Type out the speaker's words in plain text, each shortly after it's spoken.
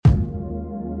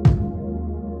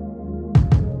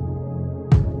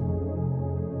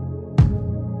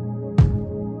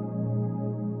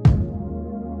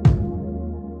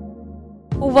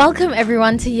Welcome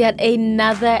everyone to yet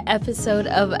another episode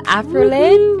of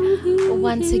Afrolit.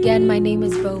 Once again, my name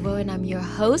is Bobo and I'm your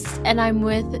host, and I'm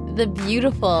with the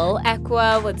beautiful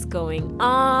Equa. What's going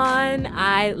on?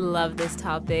 I love this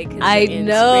topic. I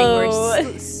know.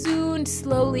 Spring. We're soon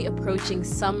slowly approaching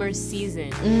summer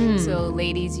season. So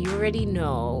ladies, you already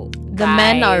know. The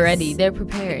men are ready. They're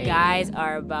preparing. The guys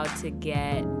are about to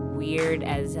get weird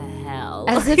as hell.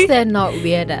 As if they're not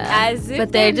weirder.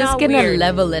 But they're just gonna weird.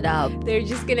 Level it up. They're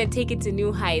just gonna take it to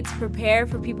new heights. Prepare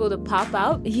for people to pop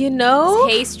out. You know?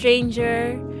 Hey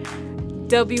stranger,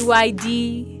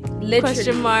 WYD, Literally.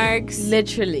 question marks.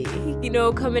 Literally. You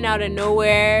know, coming out of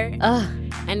nowhere. Ugh.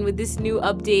 And with this new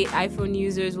update, iPhone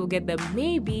users will get the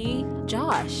maybe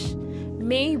Josh,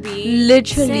 maybe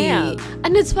Literally. Sam,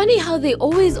 And it's funny how they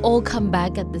always all come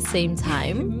back at the same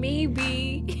time. maybe.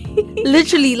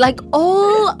 Literally, like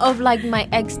all of like my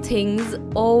ex things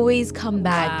always come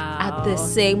back at the Wow.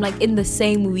 same, like in the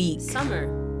same week. Summer.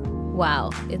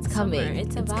 Wow, it's coming. Summer.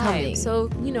 It's a vibe. Coming. So,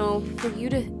 you know, for you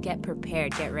to get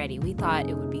prepared, get ready, we thought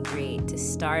it would be great to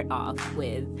start off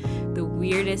with the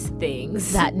weirdest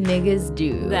things that niggas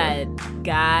do. that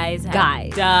guys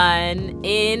have done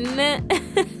in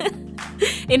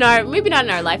our, maybe not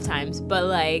in our lifetimes, but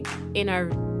like in our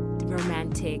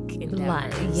romantic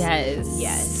endeavors.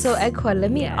 Yes. So Equa,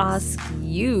 let me Yes. ask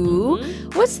you,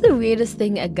 what's the weirdest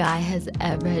thing a guy has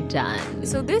ever done?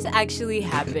 So this actually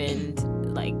happened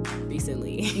like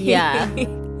recently. Yeah.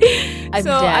 I'm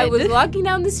So I dead. was walking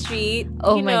down the street,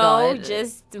 Oh you my know, God.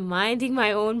 just minding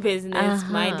my own business,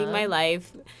 minding my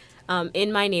life.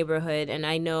 In my neighborhood, and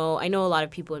I know a lot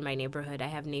of people in my neighborhood. I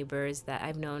have neighbors that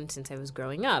I've known since I was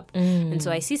growing up, and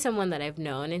so I see someone that I've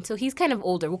known, and so he's kind of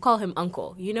older. We'll call him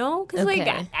Uncle, you know, because like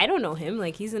Okay. I don't know him.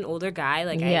 Like he's an older guy.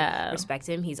 Like Yeah. I respect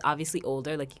him. He's obviously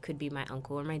older. Like he could be my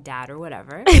uncle or my dad or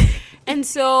whatever. And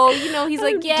so you know he's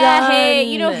like, I'm yeah, hey,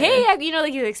 you know, done. hey, you know,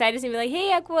 like he's excited to see me, like,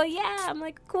 hey, Aqua, yeah. I'm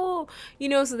like, cool, you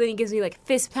know. So then he gives me like a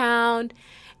fist pound.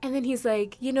 And then he's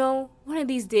like, you know, one of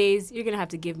these days, you're going to have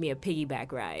to give me a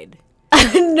piggyback ride.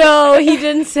 No, he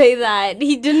didn't say that.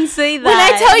 He didn't say that. When I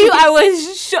tell you I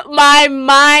was my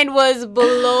mind was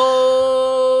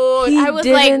blown. He I was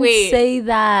didn't like, wait. say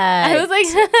that. I was like,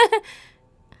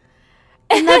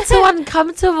 and that's so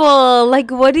uncomfortable.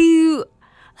 Like, what do you...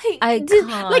 like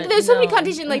there's so many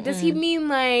connotations. Like, does he mean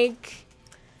like...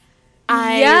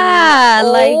 Yeah,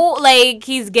 old, like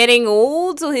he's getting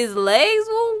old, so his legs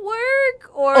won't work,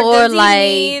 or does he like,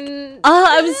 mean? Oh,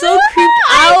 I'm so creeped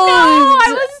I out. know.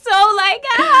 I was so like,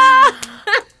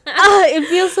 It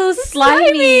feels so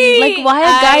slimy. Like, why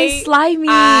are guys slimy?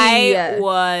 I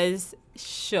was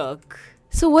shook.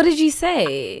 So what did you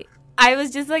say? I was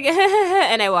just like,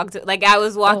 and I walked. Like I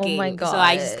was walking. Oh my God. So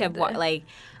I just kept like.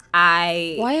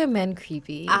 Why are men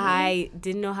creepy? I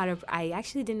didn't know how to. I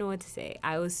actually didn't know what to say.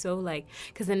 I was so like,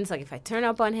 because then it's like if I turn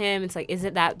up on him, it's like, is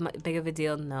it that big of a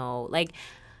deal? No, like.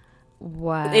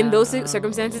 Wow. In those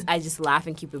circumstances, I just laugh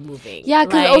and keep it moving. Yeah,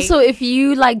 because like, also if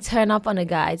you like turn up on a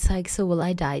guy, it's like, so will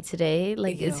I die today?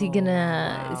 Like, is he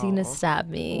gonna stab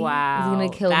me? Wow, Is he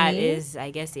gonna kill me? That is, I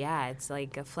guess, yeah. It's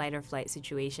like a flight or flight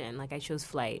situation. Like I chose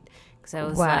flight because I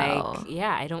was like,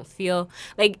 yeah, I don't feel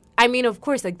like. I mean, of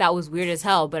course, like that was weird as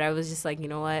hell. But I was just like, you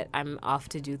know what? I'm off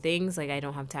to do things. Like I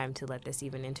don't have time to let this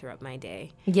even interrupt my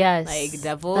day. Yes. Like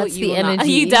devil, That's you the will energy. not.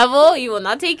 You devil, you will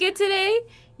not take it today.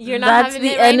 You're not That's having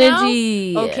the it right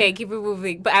energy. now? Okay, keep it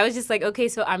moving. But I was just like, okay,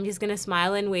 so I'm just going to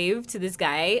smile and wave to this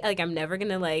guy. Like, I'm never going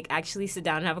to, like, actually sit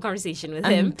down and have a conversation with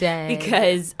him. dead.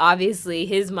 Because, obviously,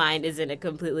 his mind is in a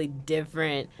completely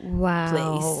different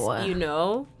place, you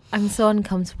know? I'm so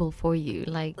uncomfortable for you.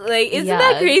 Like, Isn't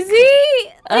that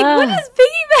crazy? Like, what is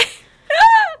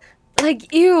piggyback?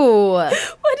 like, ew. What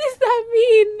does that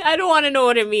mean? I don't want to know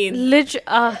what it means. Literally,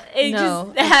 It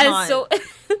no, just I has can't. so...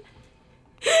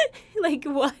 like,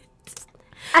 what?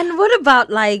 And what about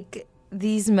like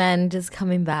these men just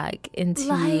coming back into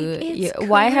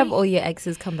why have all your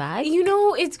exes come back? You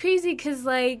know, it's crazy because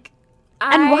like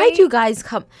And why do you guys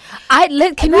come?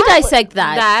 Can we dissect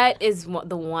that? That is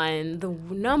the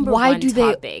number why one do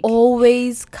topic. they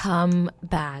always come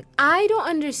back? I don't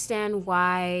understand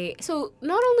why. So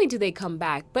not only do they come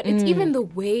back, but it's even the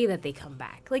way that they come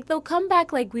back. Like they'll come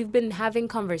back like we've been having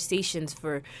conversations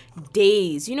for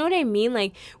days. You know what I mean?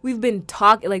 Like we've been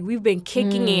talking, like we've been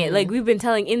kicking it, like we've been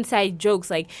telling inside jokes,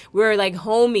 like we're like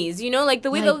homies. You know, like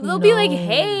the way they'll be like,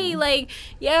 hey, like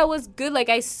yeah, it was good. Like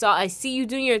I see you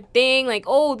doing your thing. Like,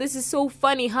 oh, this is so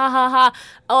funny, ha ha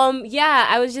ha. Yeah,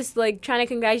 I was just like trying to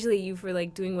congratulate you for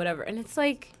like doing whatever, and it's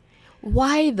like,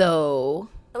 why though?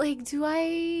 Like, do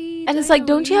I? And it's like,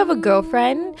 don't you have a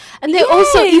girlfriend? And they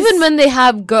also, even when they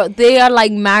have they are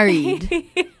like married.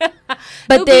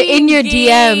 but They'll they're be in your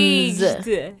engaged.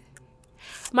 DMs.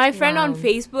 My friend Wow. on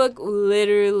Facebook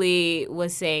literally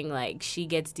was saying, like, she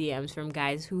gets DMs from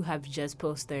guys who have just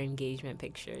posted their engagement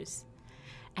pictures.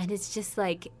 And it's just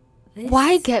like, this,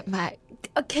 Why get married?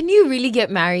 Can you really get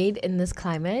married in this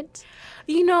climate?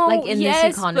 you know, like, in this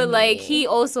yes, economy? but like he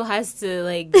also has to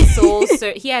like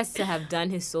he has to have done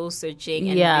his soul searching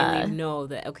and Yeah. really know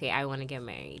that, okay, I want to get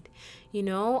married. You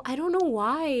know, I don't know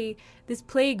why this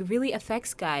plague really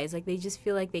affects guys. Like, they just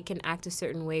feel like they can act a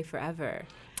certain way forever.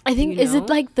 I think, You is it know?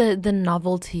 like the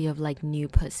novelty of like new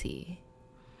pussy?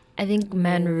 I think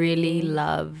men really Maybe.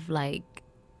 love like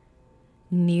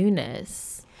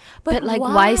newness. But like,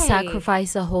 why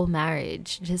sacrifice a whole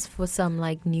marriage just for some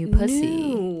like new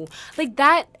pussy? No. Like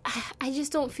that, I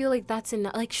just don't feel like that's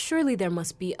enough. Like, surely there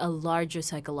must be a larger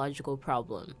psychological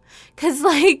problem. Because,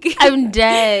 like, I'm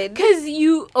dead. because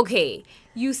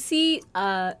you see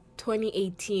a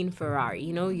 2018 Ferrari,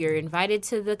 you know, you're invited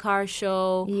to the car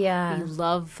show. Yeah. You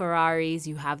love Ferraris.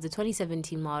 You have the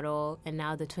 2017 model, and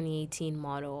now the 2018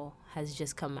 model has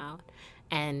just come out.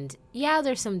 And yeah,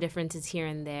 there's some differences here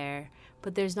and there,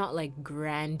 but there's not like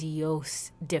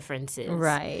grandiose differences.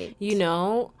 Right. You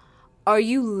know? Are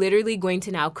you literally going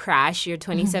to now crash your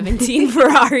 2017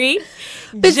 Ferrari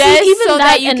But just see, even so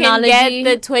that that you analogy- can get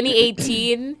the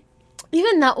 2018?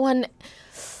 Even that one,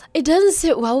 it doesn't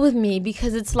sit well with me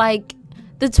because it's like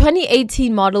the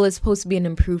 2018 model is supposed to be an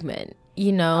improvement,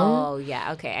 you know? Oh,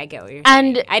 yeah. Okay, I get what you're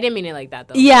And- saying. I didn't mean it like that,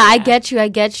 though. Yeah, but I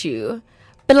get you.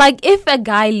 But like, if a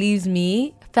guy leaves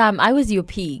me, fam, I was your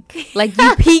peak. Like,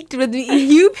 you peaked with me.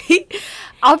 You peaked.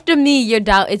 After me, you're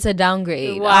down. It's a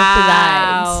downgrade after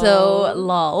that. So,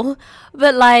 lol.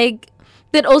 But like,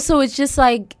 but also it's just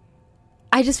like,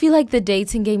 I just feel like the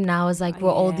dating game now is like,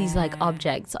 we're all these like Yeah.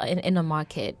 objects in a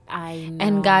market. I know.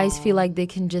 And guys feel like they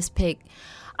can just pick.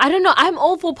 I don't know. I'm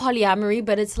all for polyamory,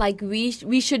 but it's like we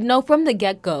should know from the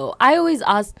get-go. I always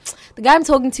ask the guy I'm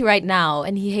talking to right now,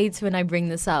 and he hates when I bring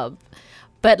this up.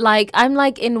 But like, I'm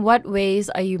like, in what ways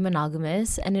are you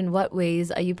monogamous, and in what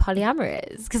ways are you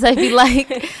polyamorous? Because I feel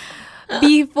like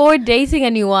before dating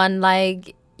anyone,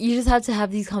 like, you just have to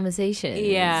have these conversations.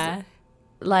 Yeah.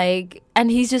 Like, and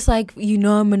he's just like, you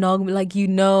know, I'm monogamous, like, you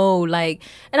know, like,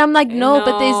 and I'm like, no,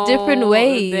 but there's different No,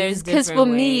 ways. there's Because for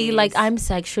different me, like, ways. I'm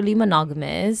sexually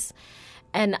monogamous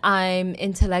and I'm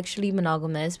intellectually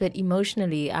monogamous, but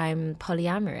emotionally I'm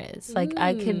polyamorous. Like,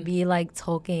 I could be like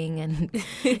talking and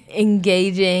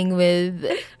engaging with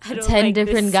I don't 10 like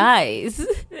different this. guys.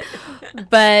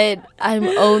 But I'm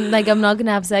not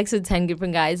gonna have sex with 10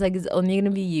 different guys. Like, it's only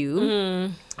gonna be you.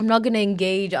 Mm, I'm not gonna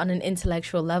engage on an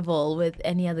intellectual level with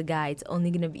any other guy. It's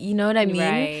only gonna be, you know what I mean?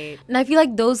 right. And I feel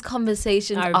like those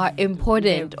conversations are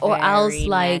important, They're or else very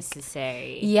like,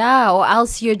 necessary. yeah, or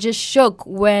else you're just shook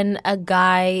when a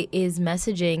guy is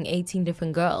messaging 18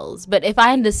 different girls. But if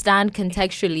I understand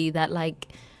contextually that like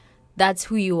that's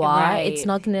who you are, it's Right.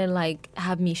 not gonna like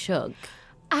have me shook.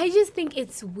 I just think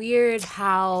it's weird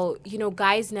how, you know,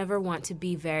 guys never want to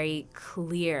be very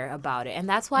clear about it. And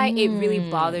that's why it really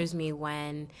bothers me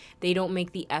when they don't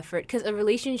make the effort. Because a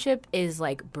relationship is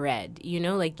like bread, you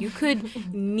know? Like, you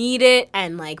could knead it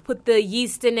and, like, put the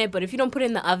yeast in it. But if you don't put it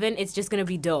in the oven, it's just going to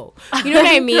be dough. You know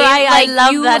what I mean? Right, I Like,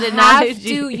 love you that have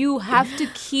analogy. you have to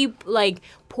keep, like,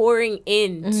 pouring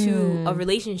into a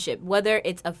relationship, whether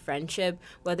it's a friendship,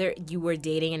 whether you were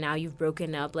dating and now you've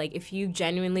broken up. Like, if you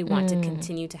genuinely want to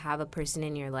continue to have a person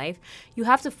in your life, you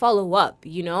have to follow up,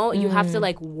 you know? You have to,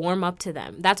 like, warm up to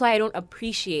them. That's why I don't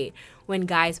appreciate when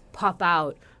guys pop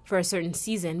out for a certain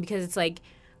season, because it's like,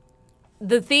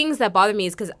 the things that bother me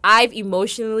is because I've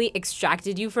emotionally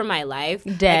extracted you from my life.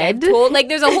 Dead. Like,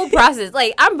 there's a whole process.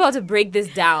 Like, I'm about to break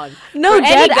this down. No, For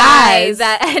dead eyes.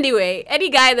 Any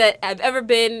guy that I've ever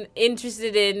been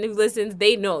interested in who listens,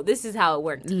 they know this is how it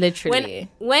worked. Literally.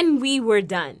 When we were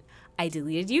done, I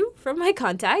deleted you from my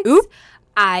contacts. Oop.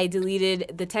 I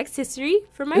deleted the text history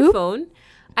from my Oop. phone.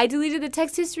 I deleted the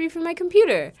text history from my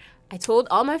computer. I told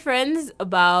all my friends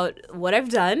about what I've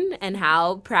done and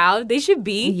how proud they should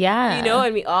be. Yeah. You know,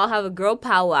 and we all have a girl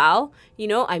powwow. You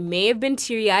know, I may have been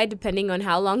teary-eyed depending on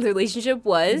how long the relationship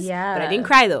was. Yeah. But I didn't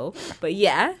cry, though. But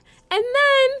yeah. And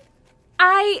then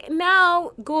I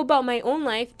now go about my own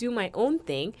life, do my own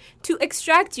thing to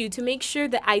extract you, to make sure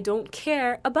that I don't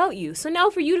care about you. So now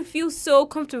for you to feel so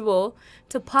comfortable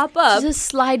to pop up, Just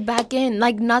slide back in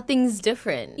like nothing's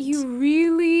different. you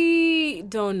really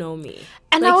don't know me.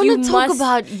 And Like, I you want to talk must-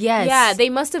 about, yes. Yeah, they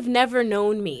must have never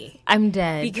known me I'm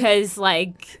dead. because,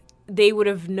 like, they would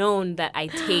have known that I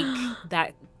take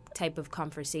that type of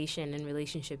conversation and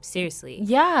relationship seriously.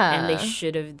 Yeah.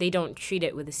 And they don't treat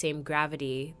it with the same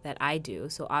gravity that I do.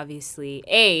 So obviously,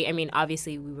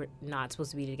 obviously we were not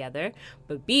supposed to be together,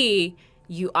 but B,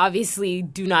 you obviously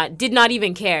did not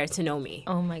even care to know me.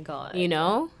 Oh my God. You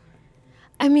know?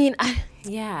 I mean,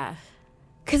 yeah.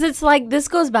 Because it's like, this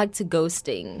goes back to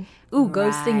ghosting. Ooh,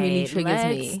 ghosting really triggers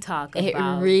me. Let's talk it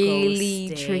about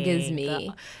really ghosting. triggers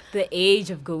me. The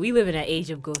age of we live in an age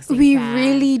of ghosting. We fam.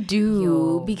 really do.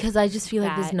 Yo, because I just feel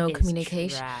like there's no that is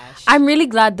communication. trash. I'm really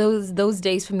glad those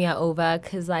days for me are over,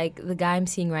 because like the guy I'm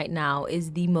seeing right now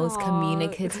is the most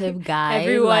communicative guy.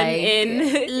 Everyone like, in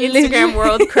Instagram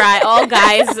world cry. All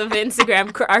guys of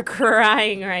Instagram are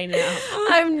crying right now.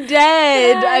 I'm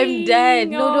dead. I'm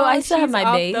dead. No, I still have she's my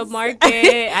off base. the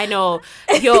market. I know.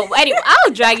 Yo, anyway,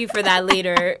 I'll drag you for that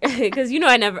later, because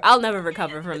I'll never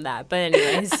recover from that. But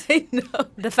anyways, I know.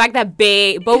 the fact that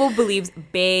Bobo believes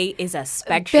Bae is a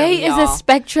spectrum. Bae is y'all. a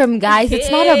spectrum, guys.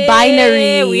 It's not a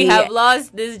binary. We have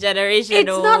lost this generation. It's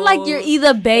not like you're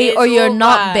either Bae It's or you're over.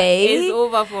 not Bae. It's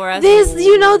over for us. There's a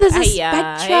Aya,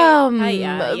 spectrum.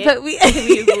 aya, yeah. But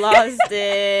we've lost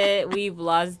it. We've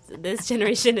lost. This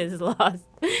generation is lost.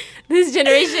 This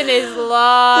generation is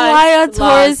lost. Why are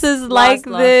Tauruses like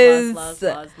this?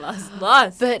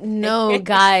 Lost. But no,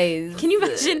 guys. Can you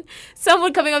imagine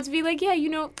someone coming up to me like, yeah,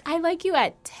 I like you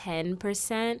at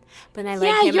 10%, but I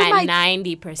like him at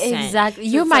 90%. Exactly.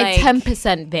 So You're it's my like,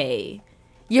 10% Bae.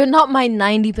 You're not my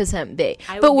 90% Bae.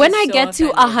 I But would when be I so get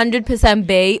to offended. 100%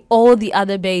 Bae, all the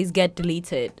other Baes get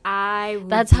deleted.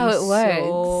 That's how it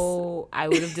works. I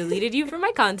would have deleted you from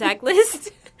my contact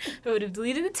list. I would have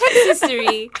deleted the text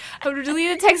history. I would have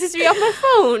deleted the text history off my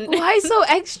phone. Why so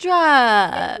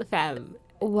extra? Fam.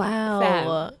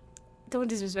 Wow. Don't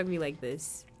disrespect me like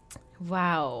this.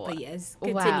 Wow. But yes,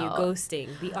 continue. Wow.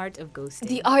 Ghosting. The art of ghosting.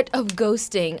 The art of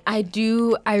ghosting.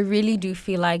 I really do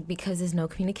feel like, because there's no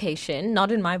communication,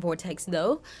 not in my vortex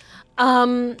though.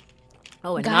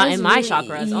 Oh, and not in my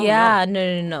chakras. Oh, yeah,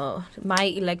 no. My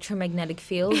electromagnetic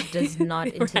field does not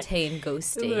entertain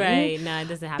ghosting. Right. No, it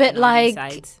doesn't happen. But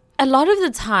like a lot of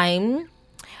the time,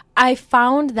 I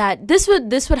found that this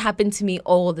would happen to me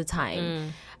all the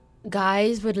time.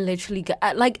 Guys would literally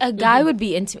like a guy would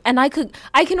be into, and I can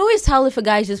always tell if a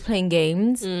guy's just playing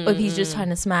games or if he's just trying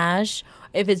to smash,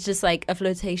 if it's just like a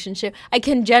flirtationship. I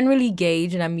can generally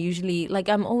gauge, and I'm usually like,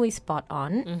 I'm always spot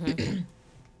on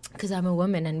because I'm a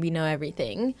woman and we know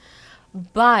everything.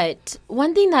 But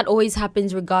one thing that always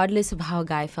happens, regardless of how a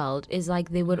guy felt, is like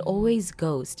they would always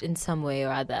ghost in some way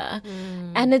or other.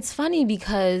 And it's funny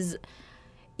because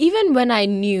even when I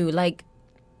knew, like,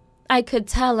 I could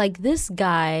tell, like, this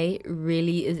guy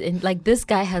really is in, like, this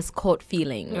guy has caught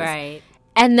feelings. Right.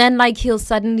 And then, like, he'll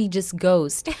suddenly just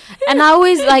ghost. And I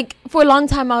always, like, for a long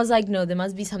time, I was like, no, there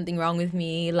must be something wrong with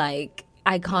me. Like,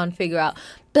 I can't figure out.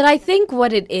 But I think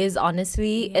what it is,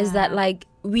 honestly, is that, like,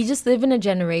 we just live in a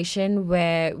generation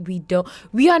where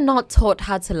we are not taught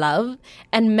how to love.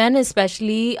 And men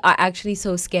especially are actually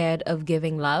so scared of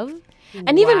giving love.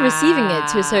 And even receiving it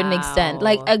to a certain extent.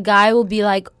 Like, a guy will be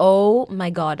like, oh my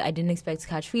God, I didn't expect to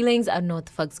catch feelings. I don't know what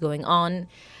the fuck's going on.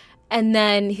 And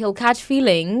then he'll catch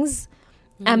feelings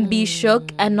and be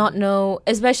shook and not know,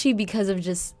 especially because of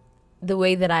just the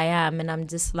way that I am. And I'm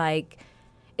just like,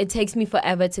 it takes me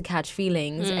forever to catch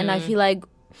feelings. And I feel like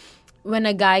when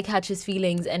a guy catches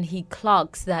feelings and he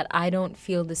clocks that I don't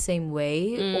feel the same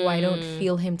way or I don't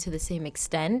feel him to the same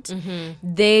extent,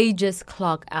 they just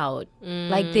clock out.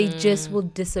 Like, they just will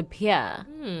disappear.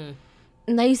 And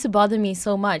that used to bother me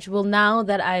so much. Well, now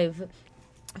that I've,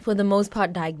 for the most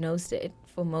part, diagnosed it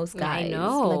for most guys. I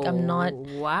know. Like, I'm not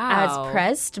as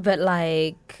pressed, but,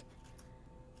 like,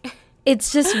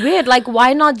 it's just weird. Like,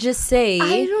 why not just say,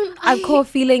 I've caught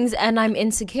feelings and I'm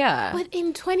insecure? But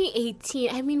in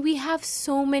 2018, I mean, we have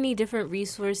so many different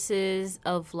resources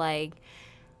of, like,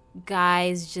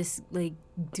 guys just, like,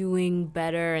 doing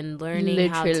better and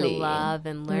learning how to love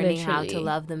and learning how to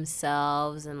love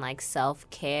themselves and, like,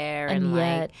 self-care and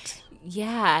yet, like,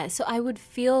 yeah. So I would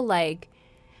feel like,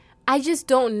 I just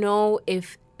don't know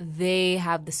if they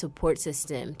have the support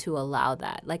system to allow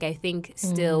that. Like, I think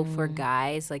still for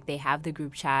guys, like, they have the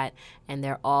group chat and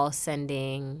they're all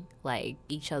sending, like,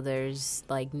 each other's,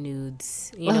 like,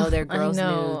 nudes, you know, their girls'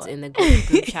 nudes in the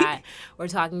group chat, or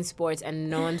talking sports,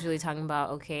 and no one's really talking about,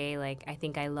 okay, like, I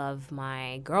think I love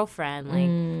my girlfriend,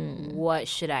 like, what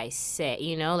should I say?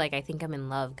 You know, like, I think I'm in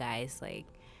love, guys, like,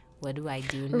 what do I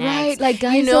do next? Right, like,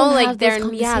 guys, you know, don't like, have those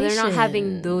they're not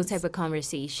having those type of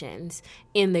conversations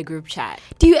in the group chat.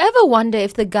 Do you ever wonder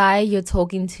if the guy you're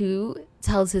talking to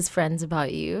tells his friends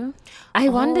about you? I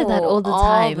wonder that all the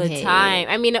time. All the time.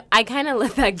 I mean, I kind of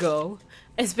let that go.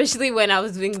 Especially when I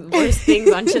was doing worse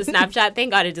things on Snapchat.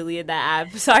 Thank God I deleted that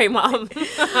app. Sorry, Mom.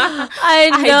 I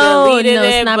know. I deleted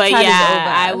it, Snapchat but is yeah, over.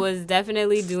 I was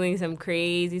definitely doing some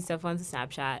crazy stuff on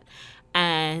Snapchat.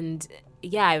 And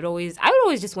yeah, I would always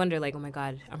just wonder, like, oh my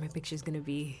God, are my pictures gonna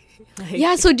be like,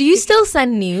 Yeah, so do you still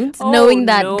send nudes knowing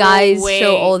that no guys way.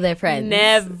 show all their friends?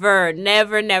 Never.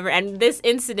 And this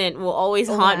incident will always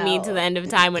haunt me to the end of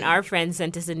time when our friend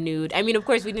sent us a nude. I mean, of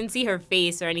course, we didn't see her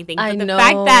face or anything, but the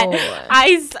fact that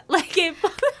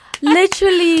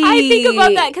Literally. I think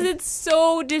about that because it's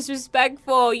so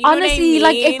disrespectful. You Honestly, know what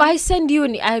I like, mean? if I send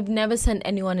you I've never sent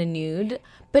anyone a nude,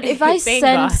 but if I Thank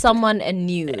send God. someone a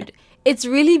nude, it's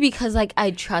really because, like, I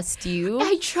trust you.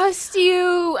 I trust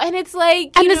you, and it's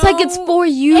like, And it's like, it's for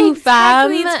you,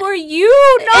 fam. It's for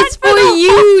you, not It's for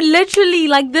you, literally.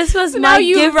 Like, this was Now my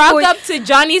you gift rock for up to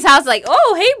Johnny's house like,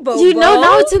 oh, hey, Bobo. you know,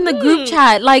 now it's in the group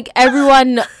chat. Like,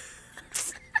 everyone.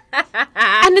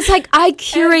 And it's like, I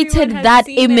Everyone curated has that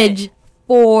seen image it.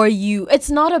 for you. It's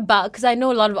not about, because I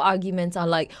know a lot of arguments are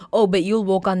like, oh, but you'll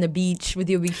walk on the beach with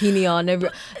your bikini on.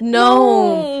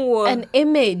 No. An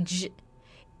image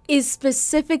is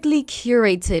specifically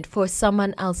curated for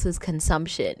someone else's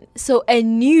consumption. So a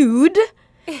nude,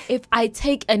 if I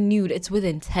take a nude, it's with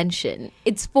intention.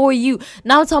 It's for you.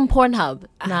 Now it's on Pornhub.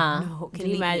 Nah. No, can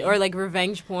you imagine? Or like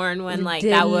revenge porn when like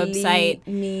that website,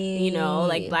 me. you know,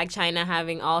 like Black China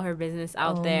having all her business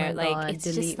out Oh there. my Like God, it's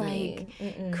just delete like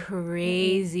me.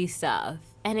 crazy stuff.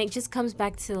 And it just comes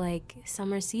back to like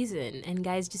summer season and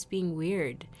guys just being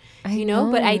weird. You know?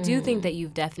 But I do think that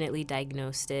you've definitely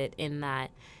diagnosed it in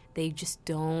that they just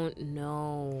don't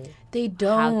know They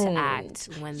don't. how to act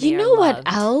when they You are know what loved.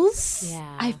 else?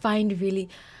 Yeah. I find really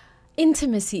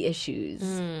intimacy issues.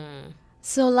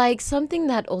 So, like, something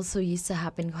that also used to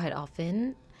happen quite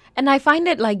often, and I find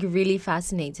it, like, really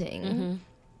fascinating,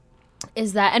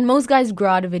 is that, and most guys grow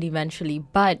out of it eventually,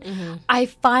 but I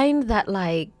find that,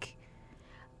 like,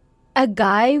 a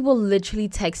guy will literally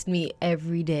text me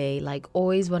every day, like,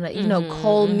 always want to, you know,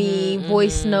 call me,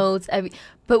 voice notes,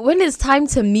 but when it's time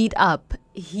to meet up,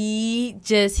 he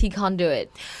can't do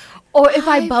it. Or if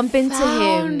I bump into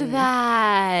him,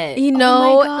 that. you know,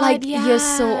 Oh my God, like, yeah. you're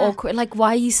so awkward. Like,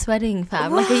 why are you sweating,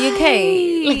 fam? Like, are you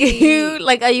okay?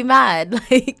 Like, are you mad?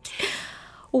 Like,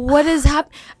 what is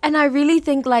happening? And I really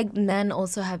think, like, men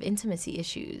also have intimacy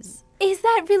issues. Is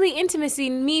that really intimacy?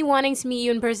 Me wanting to meet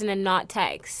you in person and not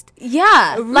text?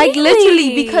 Yeah, like, literally,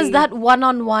 Really? because that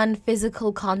one-on-one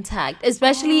physical contact,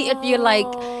 especially if you're, like,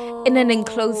 in an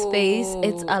enclosed space,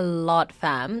 it's a lot,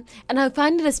 fam. And I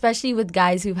find it especially with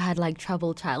guys who've had, like,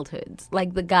 troubled childhoods.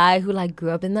 Like, the guy who, like, grew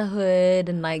up in the hood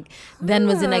and, like, then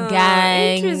was in a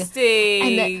gang.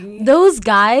 Interesting. And those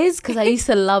guys, because I used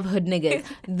to love hood niggas,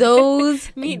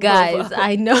 those Meet guys, Bobo.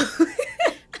 I know.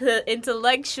 The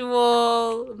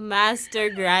intellectual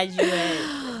master graduate.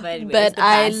 But, anyways, But the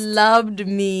I best. loved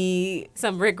me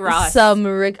Some Rick Ross.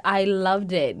 I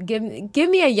loved it. Give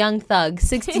me a young thug.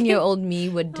 16-year-old me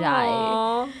would die.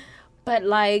 Aw. But,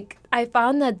 like, I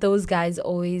found that those guys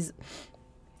always,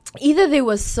 either they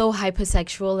were so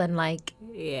hypersexual and, like,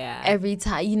 Yeah. every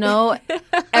time, you know,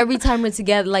 every time we're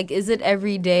together, like, is it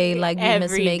every day? Like, we must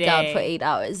Every make out day. for 8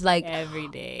 hours. Like, Every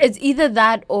day. it's either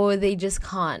that or they just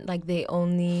can't. Like, they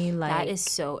only, like. That is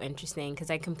so interesting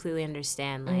because I completely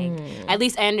understand. Like, at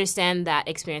least I understand that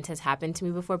experience has happened to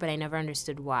me before, but I never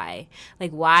understood why.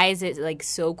 Like, why is it like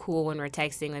so cool when we're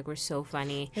texting? Like, we're so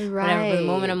funny. Whatever. But the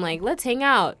moment I'm like, let's hang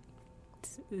out.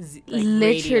 Like,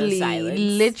 radio silence.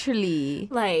 Literally.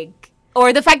 Like,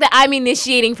 or the fact that I'm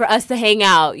initiating for us to hang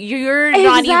out. You're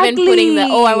not even putting the,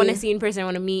 oh, I want to see you in person. I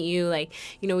want to meet you. Like,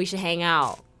 you know, we should hang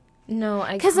out. No,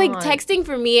 I Because, can't. like, texting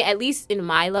for me, at least in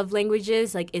my love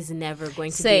languages, like, is never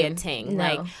going to be a Same. thing. No.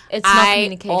 Like, It's not I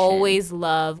communication. always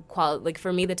love, like,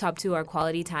 for me, the top two are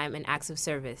quality time and acts of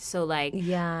service. So, like,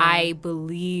 Yeah. I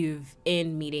believe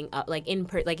in meeting up, like,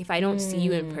 like, if I don't see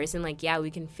you Mm. in person, like, yeah,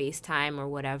 we can FaceTime or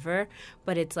whatever.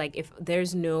 But it's like, if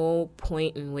there's no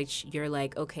point in which you're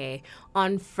like, okay,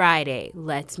 on Friday,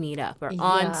 let's meet up. Or Yeah.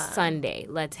 on Sunday,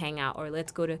 let's hang out. Or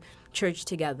let's go to church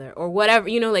together or whatever,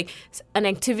 you know, like an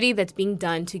activity that's being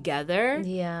done together.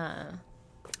 Yeah.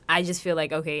 I just feel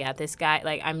like, okay, yeah, this guy,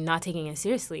 like, I'm not taking it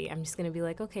seriously. I'm just gonna be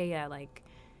like, okay, yeah, like,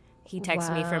 he texts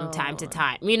me from time to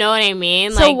time, you know what I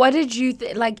mean? So Like, what did you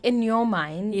like in your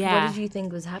mind? Yeah. What did you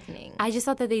think was happening? I just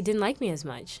thought that they didn't like me as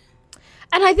much.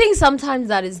 And I think sometimes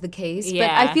that is the case, but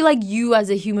Yeah. I feel like you as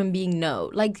a human being know.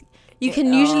 Like, you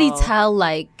can usually tell,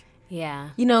 like, Yeah.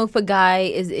 you know, if a guy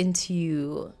is into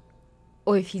you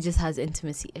or if he just has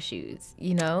intimacy issues,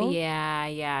 you know?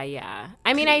 Yeah.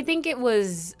 I mean, I think it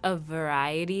was a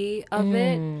variety of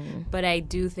it, but I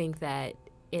do think that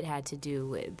it had to do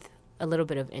with a little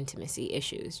bit of intimacy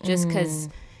issues, just because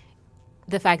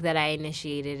the fact that I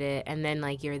initiated it, and then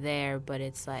like you're there, but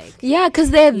it's like yeah, because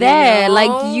they're there. know?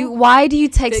 Like you, why do you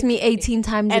text me 18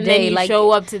 times a and day? then you like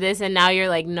show up to this, and now you're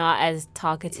like not as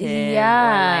talkative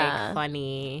Yeah. or like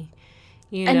funny.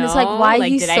 You and know? it's like, why are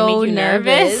you did so I make you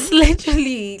nervous?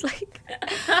 Literally, like,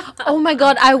 oh my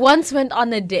god! I once went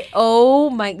on a date. Oh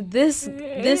my, this was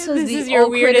This the is your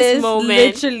weirdest awkwardest moment.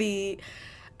 Literally,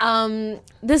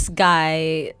 this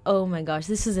guy. Oh my gosh,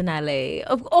 this is in LA.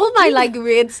 Of all my like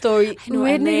weird story, know,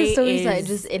 weird nigga LA stories are is-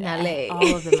 just in LA.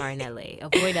 All of them are in LA.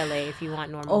 Avoid LA if you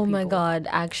want normal Oh my people. god,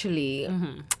 actually.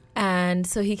 Mm-hmm. And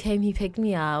so he came, he picked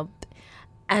me up.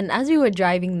 And as we were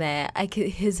driving there,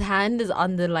 his hand is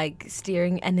on the like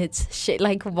steering and it's shit.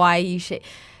 Like, why you shit?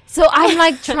 So I'm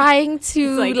like trying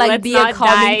to like, like let's be not a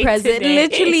calming die presence. today.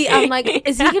 Literally, I'm like,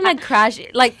 is he gonna crash?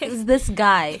 Like, is this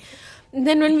guy? And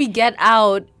then when we get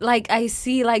out, like I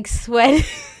see like sweat.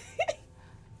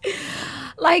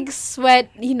 Like sweat,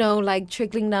 you know, like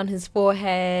trickling down his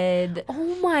forehead.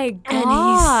 Oh my gosh.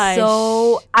 And he's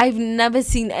so, I've never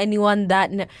seen anyone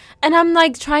that, and I'm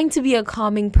like trying to be a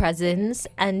calming presence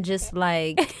and just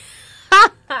like,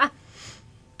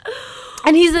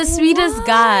 and he's the sweetest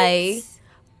guy,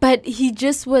 but he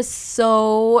just was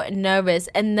so nervous.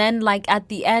 And then like at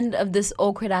the end of this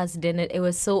awkward ass dinner, it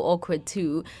was so awkward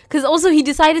too. Cause also he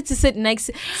decided to sit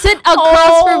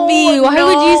across from me. Why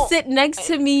would you sit next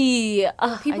to me?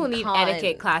 Ugh, People I need can't.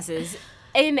 etiquette classes.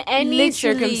 In any Literally.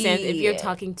 circumstance, if you're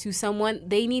talking to someone,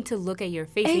 they need to look at your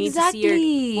face. They need to see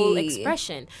your full Exactly.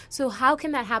 expression. So how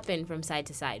can that happen from side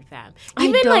to side, fam? I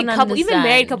Even don't like even married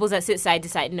understand. couples that sit side to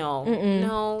side, no,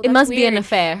 It that's must be an weird.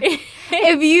 affair.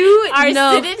 If you Are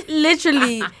know, sitting-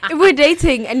 literally, if we're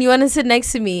dating and you want to sit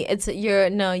next to me, you're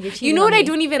cheating. You know on what I me.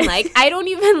 don't even like? I don't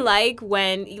even like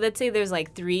when, let's say there's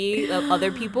like 3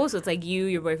 other people. So it's like you,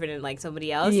 your boyfriend, and like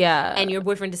somebody else. Yeah. And your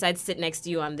boyfriend decides to sit next to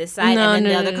you on this side. No, and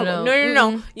then no, the other no, couple. no. No.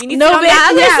 You need to No, sit on the bitch,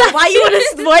 other yeah. side.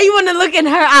 Why you want to look in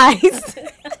her eyes?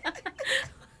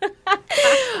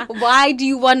 Why do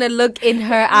you want to look in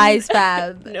her eyes,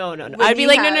 fam? No. When I'd be you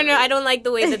like, have- no. I don't like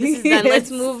the way that this is done. Let's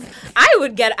move. I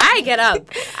get up.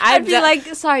 I'd be like,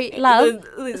 sorry, love.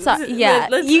 Yeah,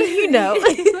 you know.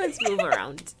 Let's move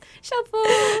around. Shuffle.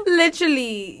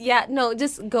 Literally, yeah. No,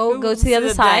 just go to the to other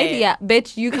the side. day. Yeah,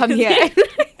 bitch, you come here.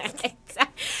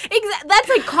 That's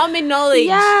like common knowledge.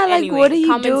 Yeah, like, Anyway, what are you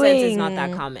common sense is not doing?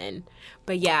 that common.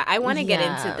 But yeah, I want to get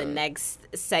into Yeah. the next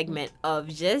segment of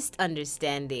just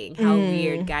understanding how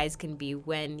weird guys can be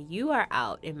when you are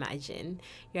out. Imagine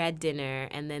you're at dinner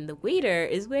and then the waiter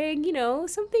is wearing,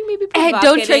 something maybe Hey, provocative.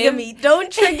 don't trigger me.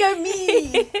 Don't trigger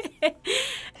me.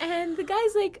 And the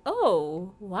guy's like,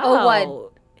 "Oh, wow. Oh,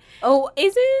 what? Oh,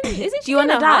 Isn't do you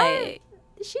want to die?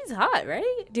 She's hot,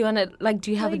 right? Do you want to, like,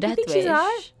 do you have Like, a you death think wish? she's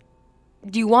hot?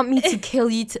 Do you want me to kill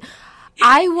you?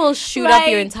 I will shoot up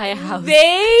your Like, entire house.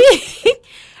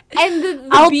 And the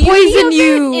I'll beauty poison of it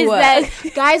you. is that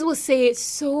guys will say it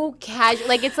so casual,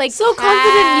 like it's like So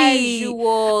confidently.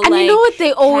 casual, And like, you know what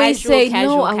they always casual, say?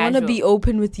 casual, No, I want to casual. be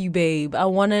open with you, babe. I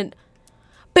want to.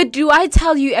 But do I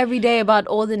tell you every day about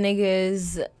all the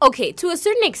niggas? Okay, to a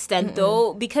certain extent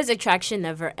though, because attraction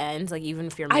never ends. Like even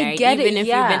if you're I married, get it, even if you've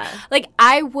yeah. been like,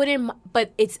 I wouldn't.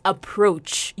 But it's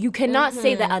approach. You cannot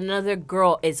say that another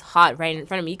girl is hot right in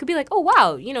front of me. You could be like, oh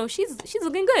wow, she's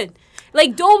looking good.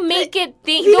 Like don't make it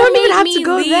think. you Don't don't even make have me to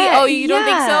go leave. there. Oh, you don't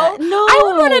think Yeah, so? no. I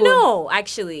would want to know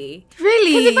actually.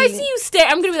 Really? Because if I see you stare,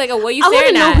 I'm gonna be like, oh, what are you I want to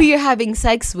staring know at? who you're having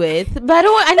sex with, but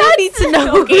I don't need to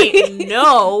know. Okay,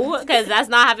 no, because that's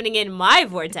not happening in my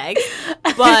vortex.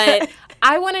 But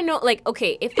I want to know, like,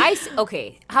 okay,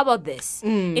 how about this?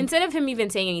 Instead of him even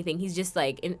saying anything, he's just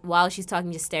like, while she's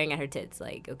talking, just staring at her tits,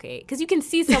 like, okay, because you can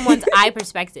see someone's eye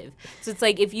perspective. So it's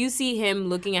like if you see him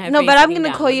looking at her. No, face, but I'm looking gonna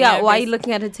down, call you looking at out. her Why are face. you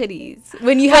looking at her titties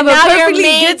when you have a now you're perfectly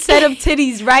making- good set of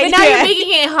titties right But now here? you're making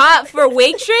it hot for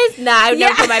waitress? Nah, I would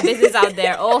never put my business out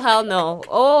there. Oh hell no.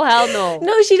 Oh hell no.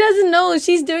 No, she doesn't know.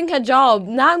 She's doing her job.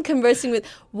 Now I'm conversing with,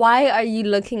 why are you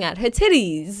looking at her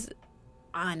titties?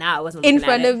 Nah, I wasn't In looking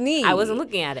front at it. of me. I wasn't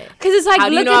looking at it. Because it's like, How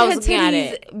do you look know I at her was looking at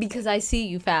titties. it? Because I see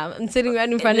you, fam. I'm sitting right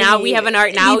in front of you. Now we have an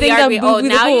art. Now You we think are. I'm Oh, Boo Boo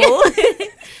now the you.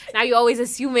 Now you always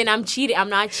assuming I'm cheating. I'm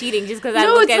not cheating just because I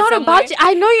No, look it's at not somewhere. about you.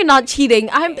 I know you're not cheating.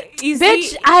 You bitch,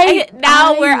 see, I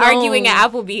we're know. arguing at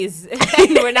Applebee's.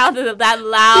 And we're now that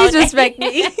loud. Please respect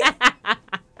me.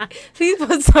 Please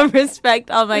put some respect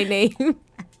on my name.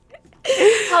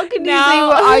 How can you say No.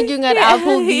 we're arguing at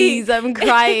Applebee's? I'm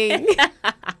crying.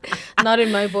 Not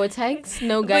in my vortex.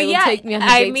 No guy But will yeah, take me on a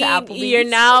I date mean, to Applebee's. you're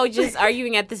now just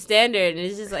arguing at the standard, and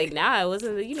it's just like, nah, I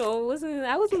wasn't.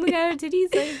 I wasn't looking at her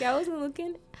titties. Like, I wasn't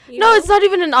looking. No, it's not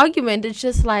even an argument. It's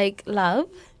just like, love,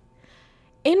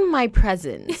 in my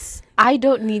presence, I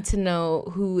don't need to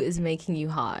know who is making you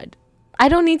hard. I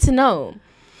don't need to know.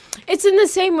 It's in the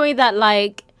same way that,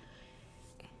 like,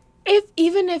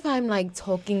 even if I'm, like,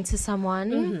 talking to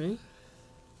someone,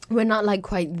 we're not, like,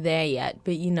 quite there yet,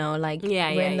 but, you know, like,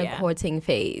 we're in the courting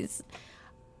phase.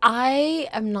 I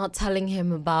am not telling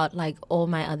him about, like, all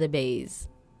my other bays.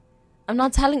 I'm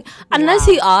not telling, unless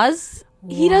he asks.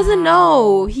 He doesn't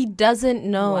know. He doesn't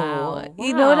know. Wow.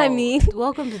 You know what I mean?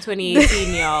 Welcome to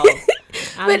 2018, y'all.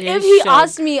 But if he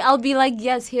asks me, I'll be like,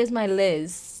 yes, here's my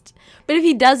list. But if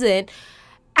he doesn't,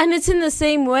 and it's in the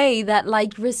same way that,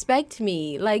 like, respect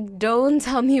me. Like, don't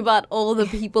tell me about all the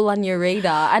people on your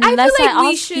radar unless I feel like I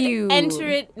we ask should you. enter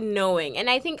it knowing. And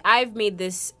I think I've made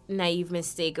this naive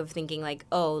mistake of thinking, like,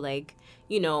 oh, like,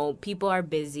 you know, people are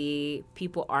busy.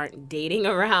 People aren't dating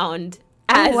around.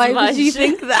 Why would you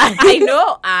think that? I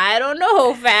know. I don't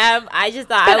know, fam. I just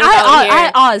thought But I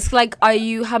ask, like,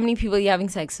 how many people are you having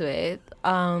sex with?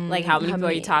 Like, how many people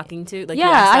are you talking to? Like, yeah,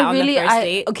 you asked that on the first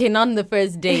date? Okay, not on the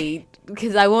first date,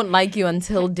 because I won't like you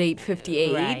until date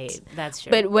 58. Right, that's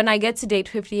true. But when I get to date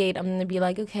 58, I'm going to be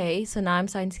like, okay, so now I'm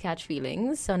starting to catch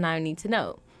feelings, so now I need to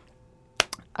know.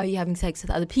 Are you having sex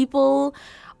with other people?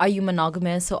 Are you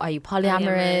monogamous or are you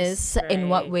polyamorous? Right. In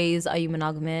what ways are you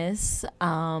monogamous?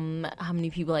 How many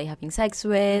people are you having sex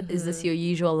with? Is this your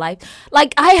usual life?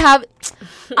 Like, I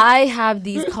have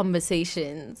these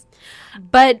conversations.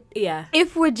 But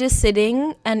if we're just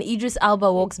sitting and Idris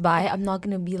Elba walks by, I'm not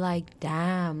going to be like,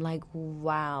 damn, like,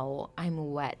 wow,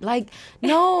 I'm wet. Like,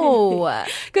 no.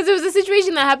 Because there was a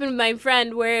situation that happened with my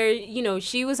friend where, you know,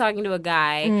 she was talking to a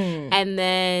guy and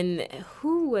then,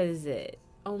 who was it?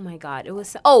 Oh my God. It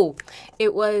wasn't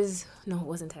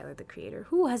Tyler, the Creator.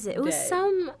 Who was it? It was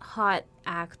some hot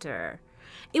actor.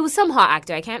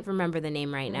 I can't remember the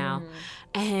name right now.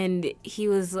 And he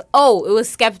was, it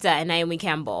was Skepta and Naomi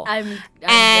Campbell. I'm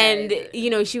dead. You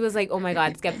know, she was like, oh my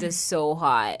God, Skepta's so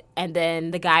hot. And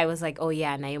then the guy was like, oh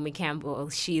yeah, Naomi Campbell,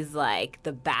 she's like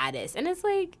the baddest. And it's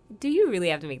like, do you really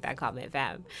have to make that comment,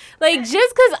 fam? Like,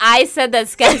 just because I said that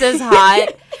Skepta's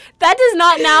hot, that does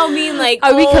not now mean like,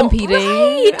 are we competing?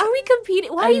 Right, are we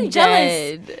competing? Why are you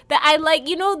jealous? That I like,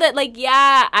 you know, that like,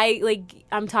 yeah,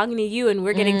 I'm talking to you and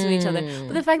we're getting to each other.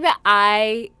 But the fact that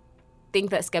I think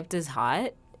that Skepta's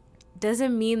hot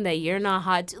doesn't mean that you're not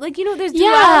hot too. Like, you know, there's duality.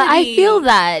 Yeah, I feel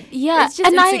that. Yeah. It's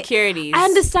just insecurities. I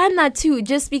understand that too.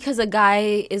 Just because a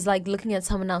guy is like looking at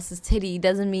someone else's titty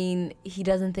doesn't mean he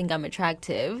doesn't think I'm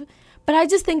attractive. But I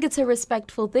just think it's a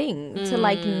respectful thing to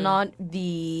like not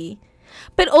be.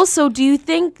 But also, do you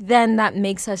think then that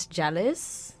makes us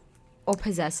jealous or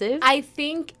possessive? I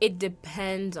think it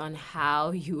depends on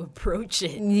how you approach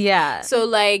it. Yeah. So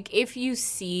like if you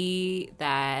see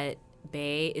that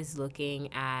Bae is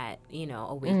looking at, you know,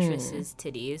 a waitress's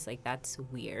titties, like that's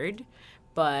weird,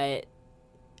 but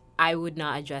I would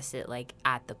not address it like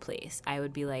at the place. I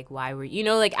would be like, why were you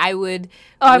know, like I would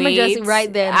I'm addressing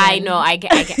right there. I know, I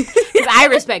can't because I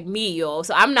respect me, yo.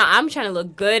 So I'm trying to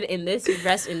look good in this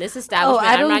establishment.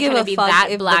 I don't I'm not give trying a to be fuck that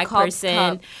if the black cops person.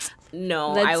 come.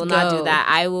 No, Let's I will not go. do that.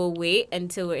 I will wait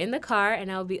until we're in the car, and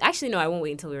I'll be... Actually, no, I won't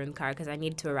wait until we're in the car because I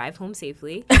need to arrive home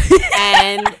safely.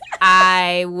 And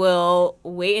I will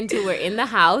wait until we're in the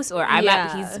house, or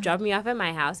he's dropping me off at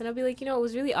my house, and I'll be like, you know, it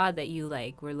was really odd that you,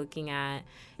 like, were looking at,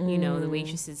 you know, the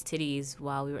waitress's titties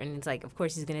while we were... And it's like, of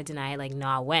course, he's going to deny, like,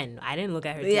 nah, when? I didn't look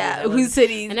at her titties. Yeah, whose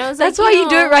titties? And I was That's like, why you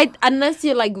do it right, unless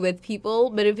you're, like, with people.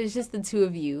 But if it's just the two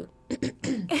of you...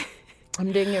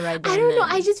 I'm doing it right now. I don't know.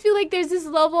 I just feel like there's this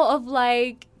level of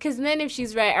like, because then if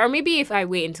she's right, or maybe if I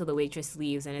wait until the waitress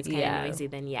leaves and it's kind of noisy,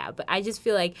 then yeah. But I just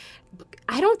feel like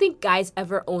I don't think guys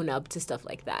ever own up to stuff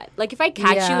like that. Like if I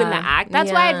catch you in the act,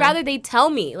 that's why I'd rather they tell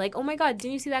me. Like, oh my God,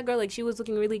 didn't you see that girl? Like she was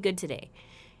looking really good today.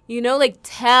 You know, like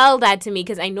tell that to me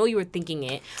because I know you were thinking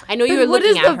it. I know you were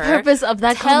looking at her. What is the purpose of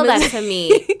that? Tell that to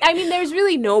me. I mean, there's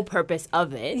really no purpose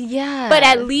of it. Yeah. But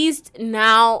at least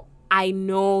now I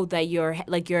know that you're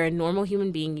a normal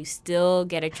human being. You still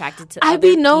get attracted to other people.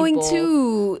 I be knowing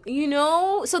too. You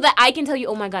know? So that I can tell you,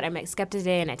 oh my God, I met Skepta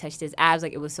today and I touched his abs.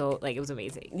 Like it was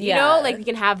amazing. You know? Like we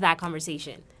can have that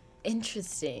conversation.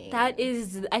 Interesting. That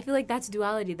is, I feel like that's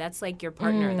duality. That's like your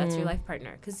partner. That's your life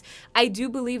partner. Because I do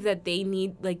believe that they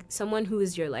need like someone who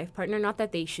is your life partner. Not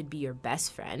that they should be your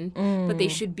best friend, but they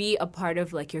should be a part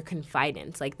of like your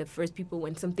confidence. Like the first people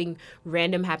when something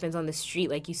random happens on the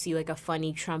street, like you see like a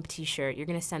funny Trump t-shirt, you're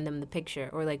going to send them the picture.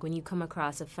 Or like when you come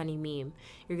across a funny meme,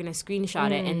 you're going to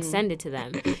screenshot it and send it to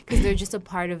them. Because they're just a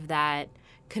part of that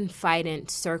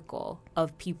confidant circle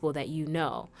of people that you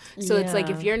know. So it's like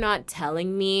if you're not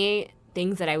telling me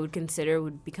things that I would consider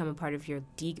would become a part of your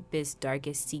deepest,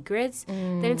 darkest secrets,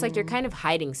 then it's like you're kind of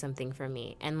hiding something from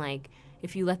me. And like,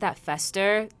 if you let that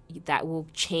fester, that will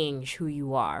change who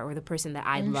you are or the person that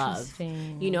I love.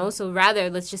 You know, so rather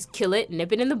let's just kill it,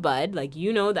 nip it in the bud. Like,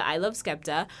 you know that I love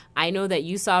Skepta. I know that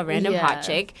you saw a random hot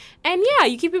chick. And yeah,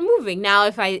 you keep it moving. Now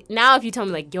if you tell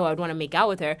me like, yo, I'd want to make out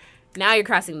with her, now you're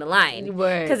crossing the line.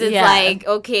 Because it's like,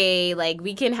 okay, like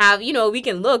we can have, you know, we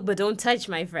can look, but don't touch,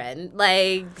 my friend.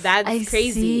 Like, that's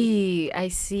crazy. I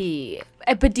see.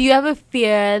 But do you ever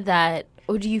fear that,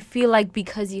 or do you feel like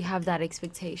because you have that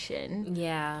expectation,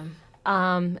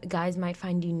 guys might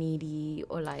find you needy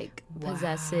or like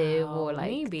possessive or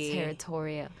like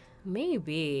territorial?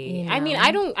 Maybe. You know? I mean,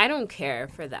 I don't care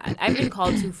for that. I've been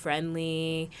called too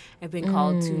friendly. I've been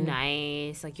called too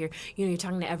nice. Like, you're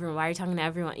talking to everyone. Why are you talking to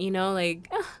everyone? You know, like,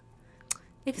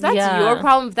 if that's your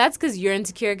problem, if that's because you're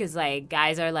insecure because, like,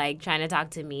 guys are, like, trying to talk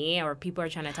to me or people are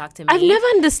trying to talk to me. I've never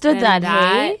understood that,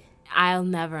 hey? I'll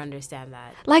never understand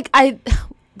that. Like,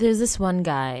 there's this one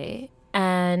guy,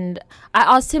 and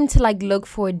I asked him to, like, look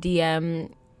for a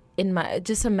DM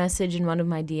just a message in one of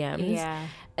my DMs. Yeah.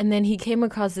 And then he came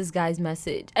across this guy's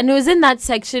message. And it was in that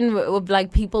section of,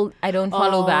 like, people I don't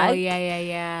follow back. Oh,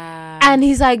 yeah. And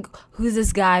he's like, who's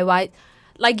this guy? Why?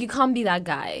 Like, you can't be that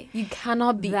guy. You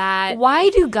cannot be. That. Why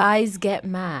do guys get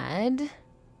mad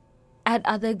at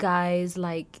other guys,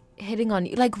 like, hitting on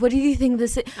you? Like, what do you think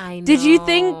this is? I know. Did you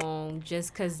think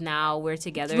just because now we're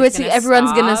together,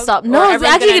 everyone's going to stop? No, it's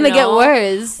actually going to get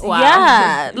worse. Wow.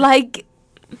 Yeah. Like...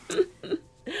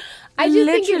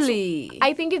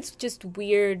 I think it's just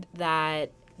weird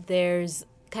that there's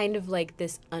kind of like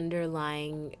this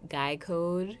underlying guy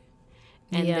code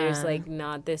and there's like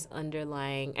not this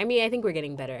underlying, I mean, I think we're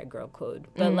getting better at girl code,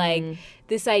 but like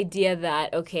this idea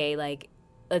that, okay, like,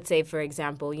 let's say, for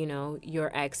example, you know, your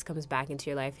ex comes back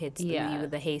into your life, hits you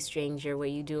with a "Hey stranger,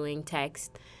 what you doing?"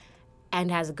 text,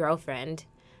 and has a girlfriend.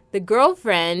 The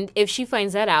girlfriend, if she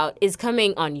finds that out, is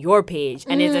coming on your page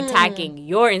and is attacking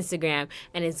your Instagram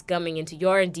and is coming into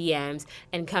your DMs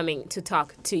and coming to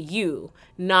talk to you,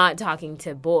 not talking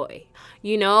to boy,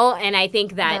 you know? And I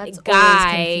think that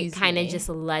guy kind of just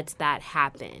lets that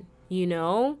happen, you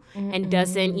know? And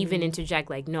doesn't even interject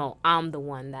like, no, I'm the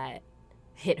one that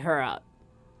hit her up.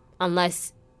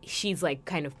 Unless she's like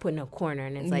kind of put in a corner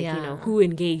and it's like, you know, who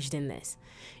engaged in this?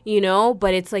 You know,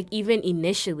 but it's like even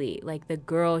initially, like the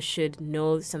girl should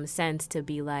know some sense to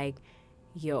be like,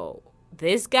 yo,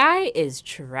 this guy is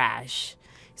trash.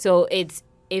 So it's,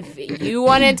 if you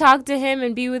want to talk to him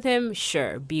and be with him,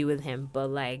 sure, be with him. But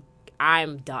like,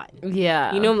 I'm done.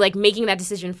 Yeah. You know, like making that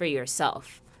decision for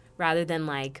yourself rather than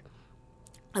like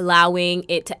allowing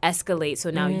it to escalate. So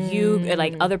now you,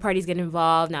 like, other parties get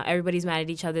involved. Now everybody's mad at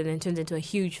each other. Then it turns into a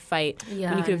huge fight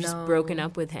when you could have just broken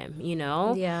up with him, you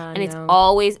know? Yeah. And it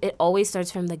always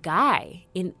starts from the guy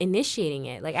initiating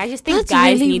it. Like, I just think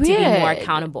guys need to be more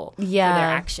accountable for their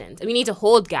actions. And we need to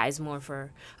hold guys more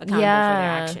accountable for their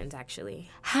actions, actually.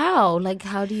 How? Like,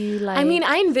 how do you, like... I mean,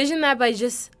 I envision that by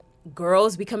just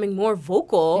girls becoming more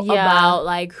vocal about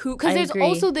like who, because there's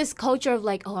also this culture of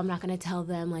like, oh, I'm not gonna tell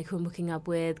them like who I'm hooking up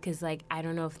with because like I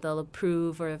don't know if they'll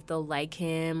approve or if they'll like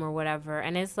him or whatever.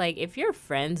 And it's like, if your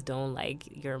friends don't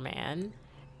like your man,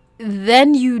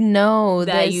 then you know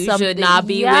that you should not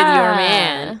be with your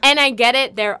man. And I get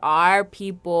it, there are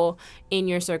people in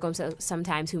your circle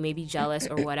sometimes who may be jealous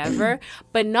or whatever,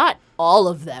 but not all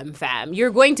of them, fam.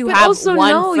 You're going to have also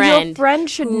one friend. Your friend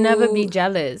should never be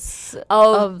jealous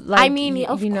of like, I mean,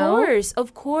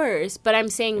 of course. But I'm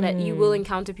saying that you will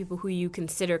encounter people who you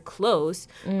consider close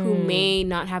who may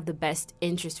not have the best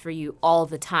interest for you all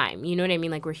the time. You know what I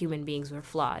mean? Like, we're human beings, we're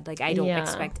flawed. Like, I don't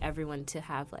expect everyone to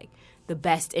have like the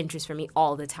best interest for me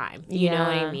all the time. You know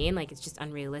what I mean? Like, it's just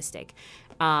unrealistic.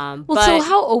 So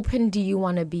how open do you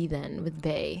want to be then with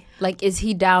Bay? Like, is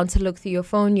he down to look through your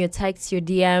phone, your texts, your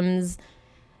DMs?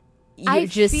 You're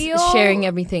just sharing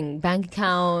everything, bank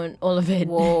account, all of it.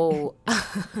 Whoa.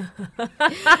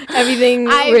 Everything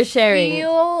we're sharing. I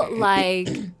feel like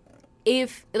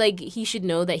if, like, he should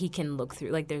know that he can look through,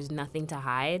 like, there's nothing to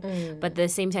hide. But at the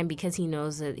same time, because he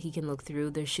knows that he can look through,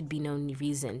 there should be no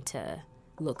reason to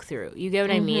look through. You get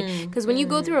what I mean? Because when you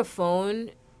go through a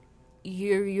phone,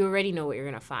 you already know what you're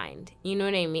gonna find. You know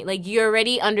what I mean? Like, you're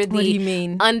already under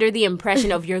the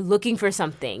impression of you're looking for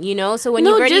something, you know? So when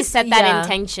you've already set that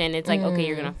intention, it's like, okay,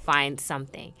 you're gonna find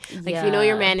something. Like, if you know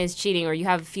your man is cheating or you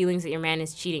have feelings that your man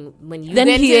is cheating, when you get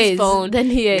into his phone,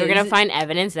 you're gonna find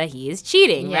evidence that he is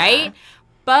cheating, right?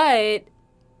 But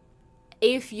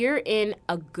if you're in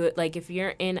a good, like, if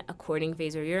you're in a courting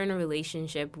phase or you're in a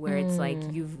relationship where it's like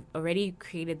you've already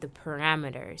created the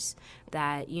parameters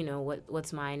that, you know,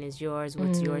 what's mine is yours,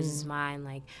 what's yours is mine,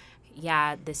 like,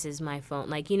 yeah, this is my phone,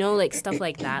 like, you know, like, stuff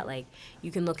like that. Like, you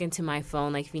can look into my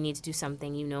phone, like, if you need to do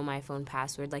something, you know, my phone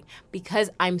password, like, because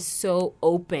I'm so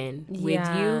open with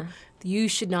you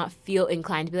should not feel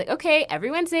inclined to be like, okay,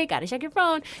 every Wednesday, gotta check your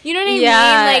phone. You know what I mean?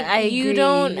 Like, I you agree.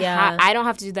 don't, I don't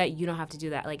have to do that. You don't have to do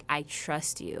that. Like, I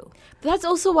trust you. But that's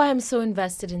also why I'm so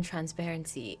invested in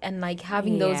transparency and, like,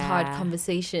 having those hard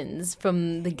conversations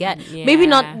from the get. Maybe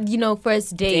not, you know,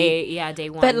 first date. Day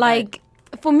one. But, like,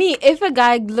 for me, if a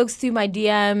guy looks through my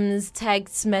DMs,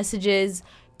 texts, messages,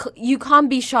 you can't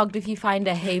be shocked if you find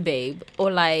a hey babe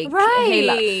or like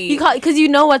hey you can't, because you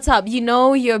know what's up. You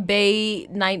know you're bae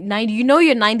 90. You know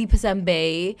you're 90%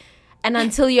 bae. And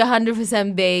until you're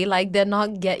 100% bae, like, they're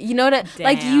not you know that,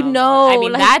 like, you know. I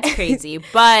mean, like, that's crazy,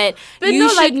 but you no,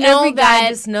 should like, know every that guy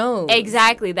just knows.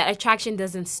 Exactly, that attraction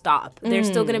doesn't stop. There's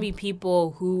still gonna be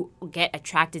people who get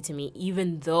attracted to me,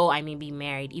 even though I may be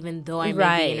married, even though I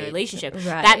may be in a relationship.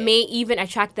 That may even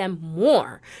attract them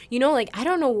more. You know, like, I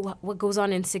don't know what goes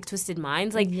on in Sick Twisted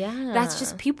Minds. Like, that's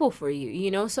just people for you. You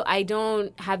know, so I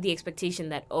don't have the expectation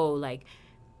that, oh, like,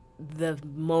 the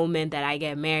moment that I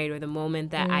get married or the moment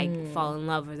that I fall in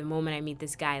love or the moment I meet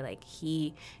this guy, like,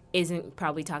 he isn't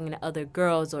probably talking to other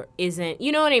girls or isn't,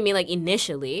 you know what I mean, like,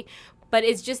 initially. But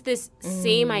it's just this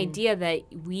same idea that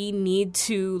we need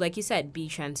to, like you said, be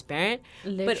transparent,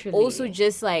 but also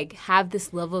just, like, have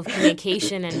this level of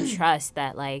communication and trust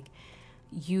that, like,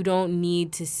 you don't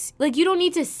need to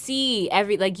see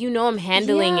every, like, you know, I'm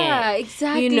handling it.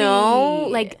 Exactly. You know,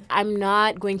 like, I'm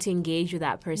not going to engage with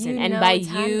that person. And by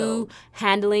you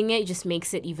handling it just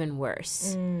makes it even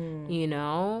worse. You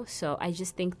know? So I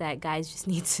just think that guys just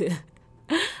need to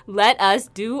let us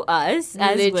do us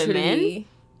as women.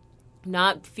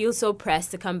 Not feel so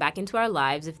pressed to come back into our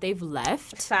lives if they've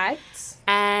left. Facts.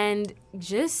 And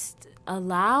just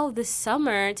allow the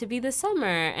summer to be the summer.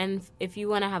 And if you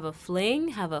want to have a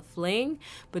fling,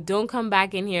 but don't come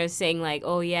back in here saying, like,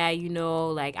 oh yeah, you know,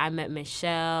 like, I met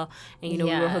Michelle and, you know,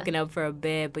 we were hooking up for a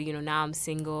bit, but, you know, now I'm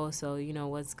single, so, you know,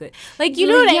 what's good, like, you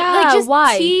know what like, just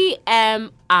why?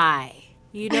 TMI,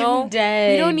 you know.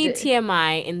 We don't need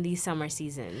TMI in these summer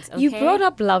seasons. Okay? You brought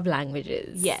up love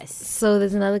languages. Yes. So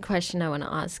there's another question I want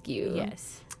to ask you.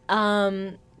 Yes.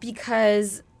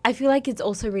 Because I feel like it's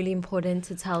also really important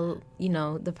to tell, you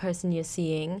know, the person you're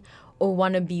seeing or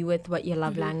want to be with what your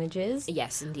love language is.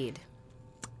 Yes, indeed.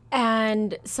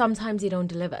 And sometimes you don't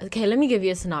deliver. Okay, let me give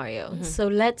you a scenario. So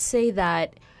let's say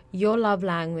that your love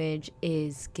language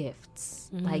is gifts.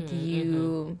 Like,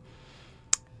 you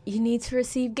need to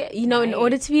receive gifts. You know, in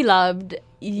order to be loved,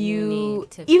 you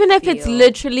even if it's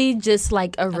literally just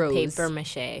like a rose. Paper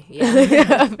mache.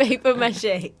 Yeah. A paper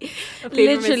mache.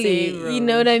 Literally. Mache, you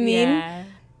know what I mean? Yeah.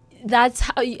 That's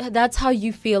how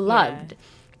you feel loved.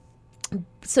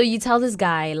 So you tell this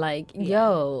guy, like,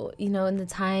 yo, you know, in the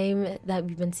time that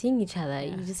we've been seeing each other,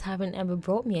 you just haven't ever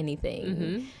brought me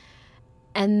anything.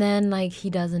 And then, like, he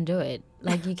doesn't do it.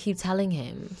 Like, you keep telling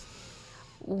him.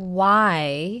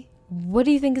 Why? What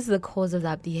do you think is the cause of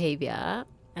that behavior?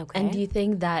 Okay. And do you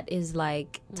think that is,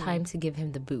 like, time to give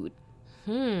him the boot?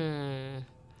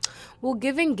 Well,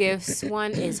 giving gifts,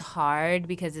 one, is hard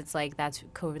because it's, like, that's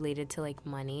correlated to, like,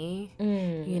 money,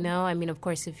 you know? I mean, of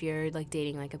course, if you're, like,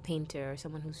 dating, like, a painter or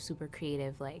someone who's super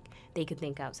creative, like, they could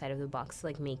think outside of the box to,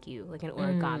 like, make you, like, an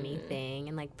origami thing.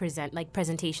 And, like,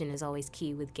 presentation is always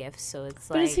key with gifts, so it's,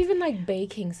 but it's even, like,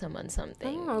 baking someone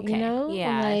something, you know?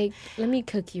 Yeah. Like, let me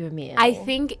cook you a meal. I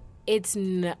think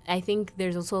I think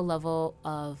there's also a level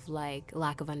of, like,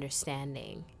 lack of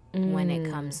understanding when it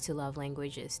comes to love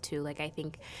languages too. Like, I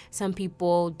think some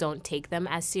people don't take them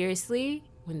as seriously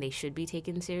when they should be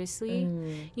taken seriously,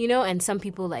 you know, and some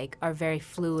people, like, are very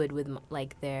fluid with,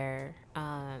 like, their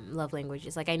love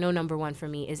languages. Like, I know number one for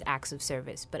me is acts of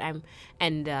service, but I'm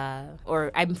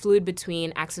fluid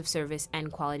between acts of service and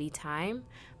quality time,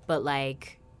 but,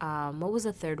 like, what was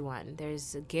the third one?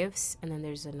 There's gifts and then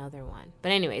there's another one.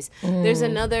 But anyways, there's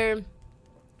another.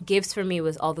 Gifts for me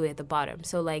was all the way at the bottom.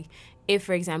 So, like, if,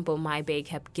 for example, my bae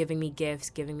kept giving me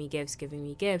gifts,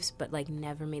 but, like,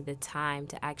 never made the time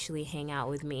to actually hang out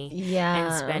with me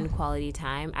and spend quality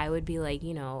time, I would be like,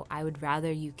 you know, I would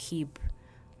rather you keep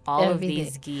all of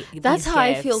these That's how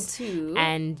I feel too.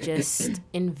 And just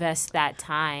invest that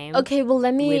time. Okay, well,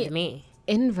 let me with me.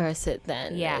 Inverse it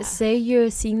then. Yeah. Say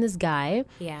you're seeing this guy.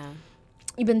 Yeah.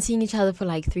 You've been seeing each other for,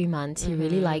 like, 3 months. You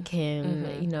really like him.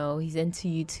 You know, he's into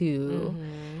you too.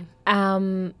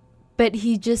 But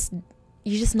he just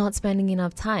you're just not spending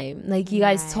enough time. Like, you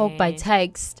guys talk by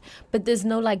text, but there's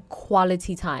no, like,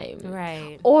 quality time.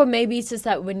 Right. Or maybe it's just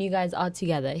that when you guys are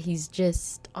together, he's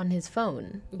just on his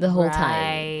phone the whole time.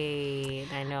 Right.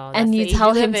 I know. And you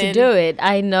tell him to do it.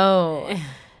 I know.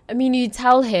 I mean, you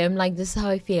tell him, like, this is how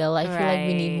I feel. I feel like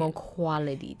we need more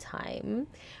quality time.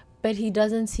 But he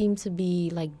doesn't seem to be,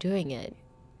 like, doing it.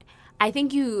 I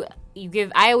think you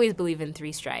give, I always believe in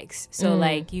 3 strikes. So,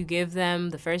 like, you give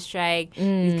them the first strike.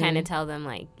 You kind of tell them,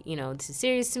 like, you know, this is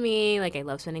serious to me. Like, I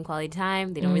love spending quality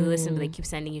time. They don't really listen, but they keep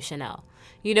sending you Chanel.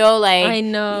 You know, like, I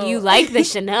know. You like the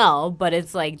Chanel, but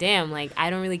it's like, damn, like, I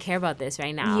don't really care about this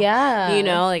right now. Yeah. You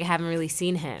know, like, I haven't really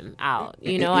seen him out.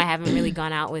 You know, I haven't really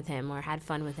gone out with him or had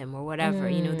fun with him or whatever.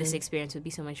 You know, this experience would be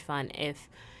so much fun if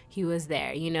he was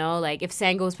there, you know, like if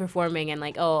Sango's performing and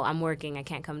like, oh, I'm working, I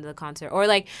can't come to the concert, or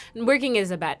like working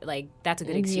is a bad, like that's a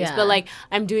good excuse, but like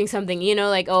I'm doing something, you know,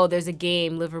 like, oh, there's a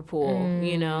game, Liverpool,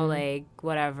 you know, like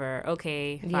whatever,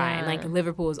 okay, fine, like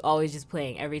Liverpool is always just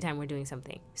playing every time we're doing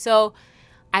something. So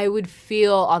I would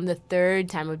feel on the third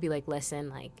time would be like, listen,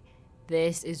 like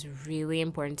this is really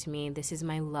important to me, this is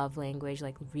my love language,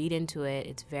 like read into it,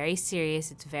 it's very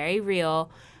serious, it's very real.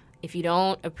 If you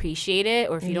don't appreciate it,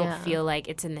 or if you don't feel like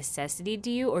it's a necessity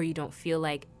to you, or you don't feel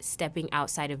like stepping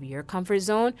outside of your comfort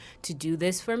zone to do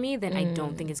this for me, then I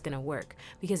don't think it's going to work.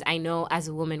 Because I know as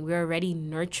a woman, we're already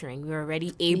nurturing. We're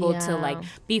already able to like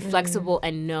be flexible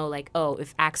and know like, oh,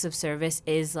 if acts of service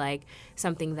is like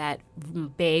something that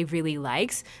Bae really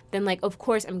likes, then like, of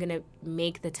course, I'm going to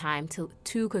make the time to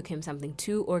cook him something,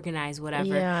 to organize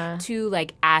whatever, to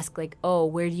like ask like, oh,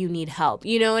 where do you need help?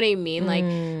 You know what I mean? Like,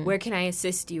 where can I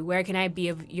assist you? Where can I be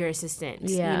of your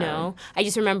assistance? You know? I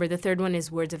just remember the third one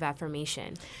is words of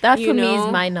affirmation. That for me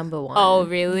is my number one. Oh,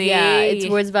 really? Yeah, it's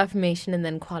words of affirmation and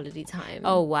then quality time.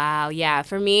 Oh, wow. Yeah.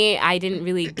 For me, I didn't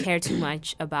really care too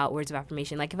much about words of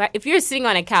affirmation. Like, if you're sitting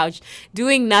on a couch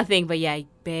doing nothing, but yeah,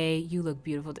 Bae, you look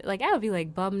beautiful. Like, I would be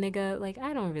like, bum nigga. Like,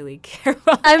 I don't really care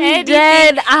about anything.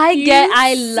 Dead.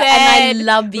 I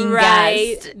love being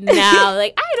gassed now.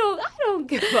 Like, I don't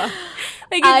give up.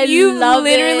 Like, if you've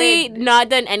literally not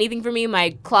done anything for me,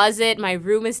 my closet, my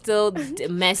room is still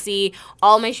messy.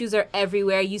 All my shoes are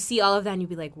everywhere. You see all of that and you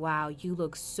be like, wow, you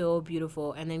look so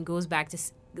beautiful. And then goes back to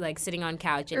like sitting on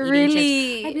couch and eating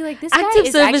chips. I'd be like, this guy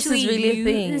is actually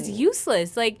is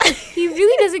useless. Like, he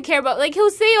really doesn't care about, like,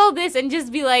 he'll say all this and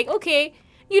just be like, okay,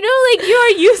 you know, like, you're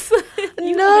useless.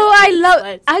 I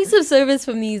love acts of service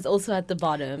for me is also at the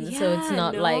bottom. So it's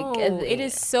not like it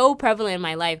is so prevalent in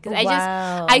my life because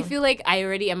I feel like I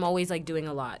already am always like doing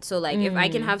a lot. So like if I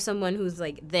can have someone who's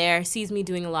like there, sees me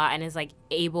doing a lot and is like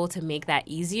able to make that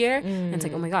easier, and it's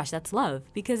like, oh my gosh, that's love.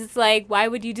 Because it's like, why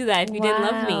would you do that if you didn't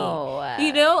love me?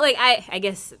 You know, like I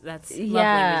guess that's love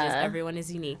languages. Everyone is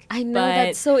unique. I know,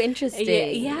 that's so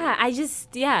interesting.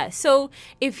 So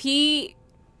if he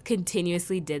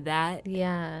continuously did that,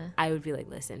 I would be like,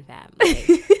 listen, fam,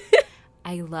 like,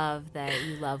 I love that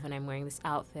you love when I'm wearing this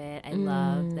outfit. I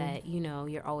love that, you know,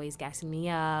 you're always gassing me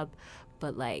up,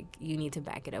 but like, you need to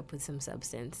back it up with some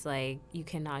substance. Like, you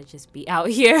cannot just be out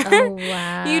here,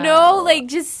 you know, like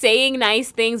just saying nice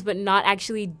things but not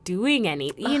actually doing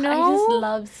anything, you know? I just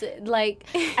love like,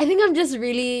 I think I'm just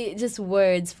really just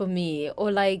words for me,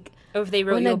 or like, or if they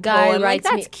wrote when you a guy poem, writes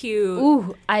like, that's cute.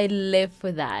 Ooh, I live for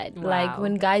that. Wow. Like,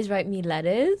 when guys write me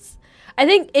letters, I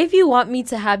think if you want me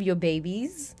to have your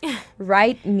babies,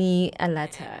 write me a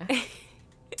letter.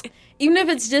 Even if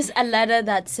it's just a letter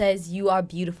that says, you are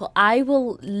beautiful, I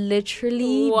will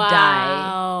literally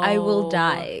die. I will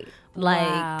die.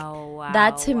 Like,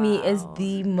 that to me is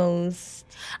the most...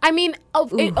 I mean,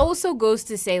 it also goes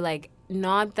to say, like,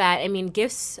 not that, I mean,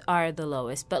 gifts are the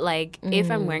lowest, but like,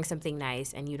 if I'm wearing something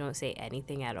nice and you don't say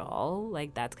anything at all,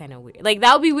 like, that's kind of weird. Like,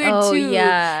 that would be weird too.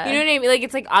 Yeah. You know what I mean? Like,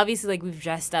 it's like, obviously, like, we've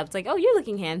dressed up. It's like, oh, you're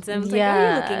looking handsome. It's like, oh,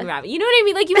 you're looking rabbit. You know what I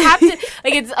mean? Like, you have to,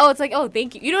 like, it's like, oh,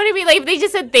 thank you. You know what I mean? Like, if they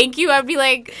just said thank you, I'd be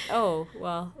like, oh,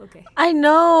 well, okay. I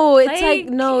know. It's like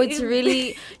no, it's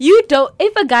really, you don't,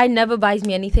 if a guy never buys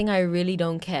me anything, I really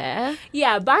don't care.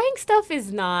 Yeah, buying stuff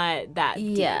is not that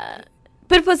deep.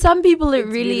 But for some people, it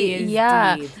really is.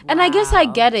 Deep. And I guess I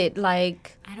get it.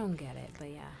 Like, I don't get it, but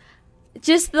yeah.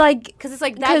 Just like, because it's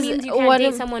like, that means you can't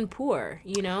date someone poor,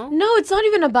 you know? No, it's not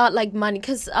even about like money.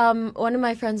 Because one of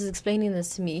my friends was explaining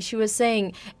this to me. She was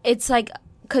saying it's like,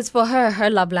 because for her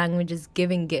love language is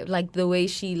giving gifts. Like the way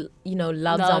she, you know,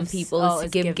 loves on people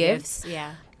is to give gifts.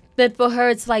 Yeah. But for her,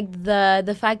 it's like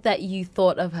the fact that you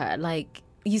thought of her, like,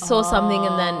 you saw something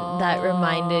and then that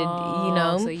reminded,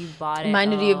 so you bought it.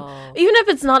 Reminded you, even if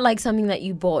it's not like something that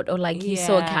you bought or like you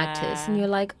saw a cactus and you're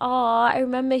like, oh, I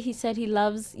remember he said he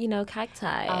loves,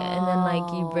 cacti. And then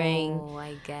like you bring,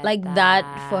 I get like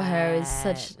that for her is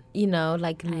such,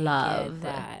 like love.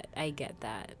 I get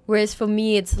that. Whereas for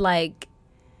me, it's like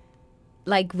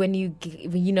when you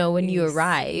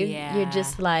arrive, you're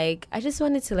just like, I just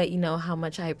wanted to let you know how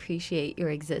much I appreciate your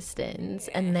existence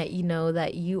and let you know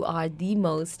that you are the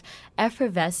most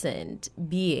effervescent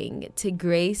being to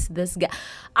grace this guy.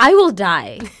 I will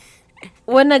die.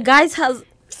 When a guy's house,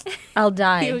 I'll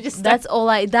die.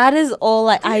 That is all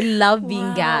I love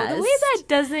being gassed. The way that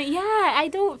doesn't, I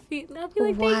don't feel, I'll be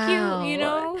like, thank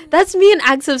you, That's me in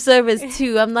acts of service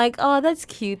too. I'm like, oh, that's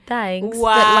cute, thanks.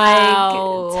 Wow.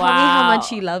 But like, tell me how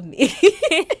much you love me.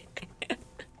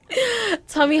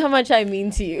 Tell me how much I mean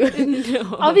to you.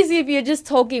 No. Obviously, if you're just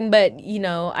talking, but,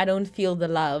 I don't feel the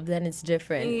love, then it's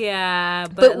different. Yeah.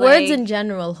 But words in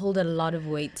general hold a lot of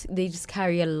weight. They just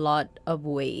carry a lot of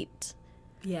weight.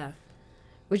 Yeah.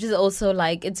 Which is also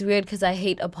like, it's weird because I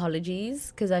hate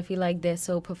apologies because I feel like they're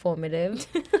so performative.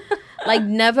 Like,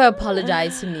 never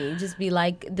apologize to me. Just be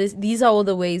like, these are all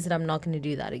the ways that I'm not going to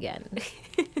do that again.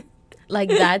 Like,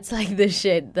 that's like the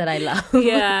shit that I love.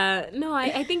 Yeah. No,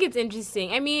 I think it's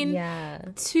interesting. I mean,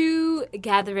 to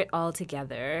gather it all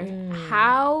together,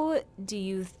 how do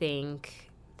you think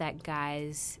that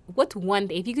guys, what's one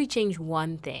thing, if you could change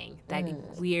one thing that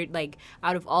weird, like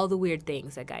out of all the weird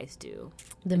things that guys do,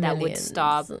 that would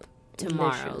stop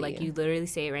tomorrow, literally. Like you literally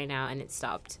say it right now and it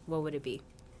stopped, what would it be?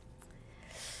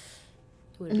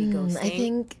 Would it be ghosting? I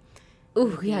think,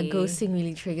 ghosting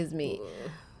really triggers me.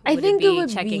 I think it would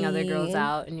be checking other girls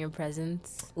out in your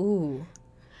presence. Ooh.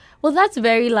 Well, that's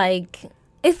very like,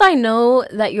 if I know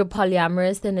that you're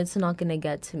polyamorous, then it's not going to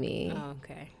get to me. Oh,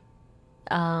 okay.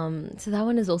 So that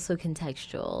one is also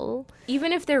contextual.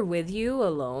 Even if they're with you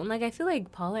alone, like I feel like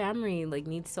polyamory like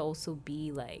needs to also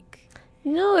be like,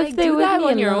 no, like, if they do with that me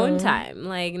on your alone. own time,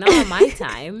 like not on my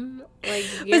time. Like,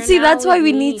 but see, that's why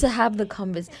we need to have the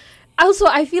conversation. Also,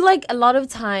 I feel like a lot of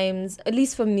times, at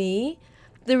least for me,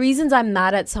 the reasons I'm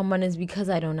mad at someone is because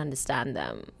I don't understand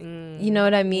them. You know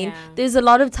what I mean? Yeah. There's a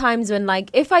lot of times when, like,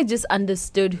 if I just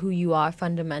understood who you are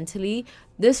fundamentally,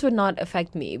 this would not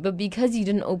affect me. But because you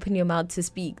didn't open your mouth to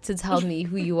speak, to tell me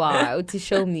who you are, or to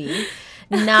show me,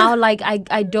 now, like,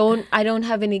 I don't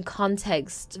have any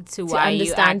context to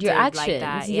understand your actions. Like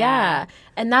that, yeah.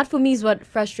 And that for me is what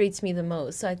frustrates me the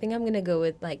most. So I think I'm gonna go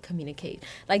with like communicate,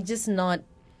 like just not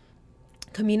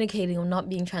communicating or not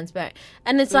being transparent.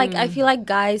 And it's like, I feel like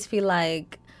guys feel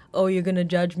like, oh, you're gonna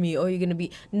judge me, or you're gonna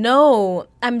be, no,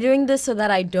 I'm doing this so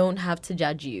that I don't have to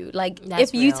judge you. Like,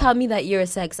 if you tell me that you're a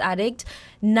sex addict,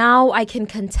 now I can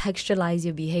contextualize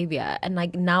your behavior, and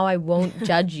like now I won't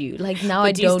judge you. Like now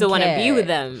I don't care. Do you still want to be with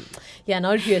them? Yeah,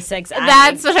 not if you're a sex addict.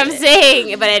 That's what I'm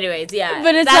saying. But anyways, yeah.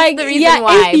 But it's that's like, the reason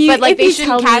why. But like they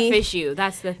shouldn't catfish catfish you.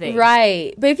 That's the thing.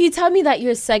 Right. But if you tell me that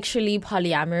you're sexually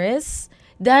polyamorous,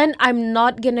 then I'm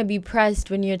not gonna be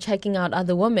pressed when you're checking out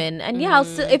other women. And yeah,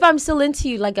 if I'm still into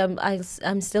you, like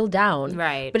I'm still down.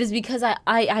 Right. But it's because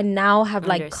I now have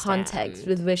like context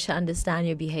with which to understand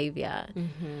your behavior.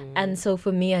 And so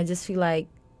for me, I just feel like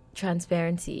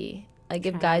transparency. Like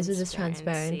if guys were just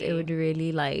transparent, it would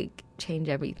really like change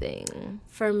everything.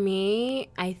 For me,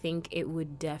 I think it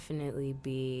would definitely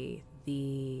be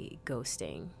the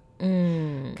ghosting.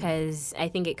 Because I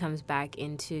think it comes back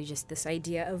into just this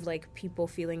idea of like people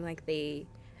feeling like they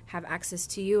have access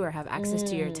to you or have access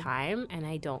to your time, and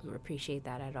I don't appreciate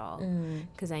that at all.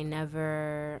 Because I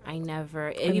never,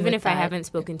 even if I haven't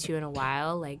spoken to you in a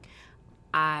while, like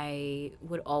I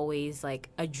would always like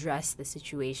address the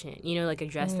situation, like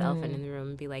address the elephant in the room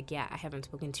and be like, yeah, I haven't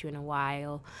spoken to you in a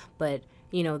while, but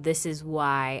this is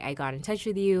why I got in touch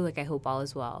with you. Like, I hope all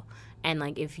is well. And,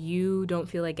 like, if you don't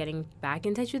feel like getting back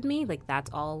in touch with me, like, that's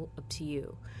all up to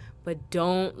you. But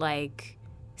don't, like,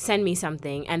 send me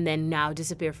something and then now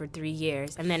disappear for 3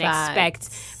 years and then expect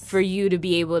for you to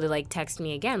be able to, like, text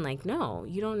me again. Like, no,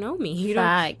 you don't know me.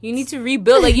 You need to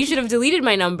rebuild. Like, you should have deleted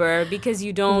my number because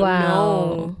you don't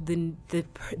know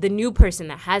the new person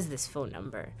that has this phone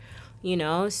number,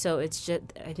 So it's just,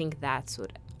 I think that's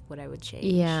what I would change.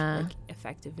 Yeah. Like,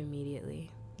 effective immediately.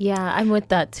 Yeah, I'm with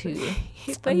that too.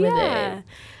 But yeah,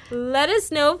 let us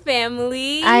know,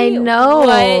 family. I know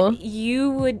what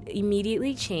you would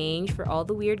immediately change for all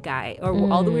the weird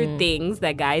all the weird things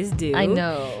that guys do. I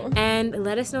know. And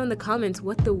let us know in the comments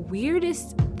what the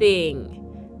weirdest thing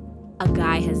a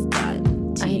guy has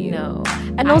done to you. I know.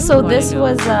 And also, this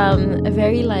was a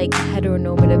very like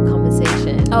heteronormative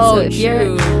conversation. Oh, so if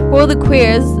true. For the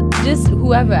queers, just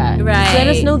whoever. Right. Just let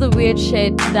us know the weird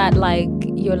shit that like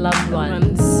your loved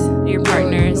ones, your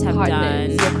partners your have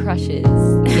partners, done. your crushes.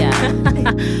 Yeah.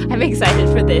 I'm excited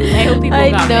for this. I hope people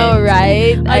I comment know,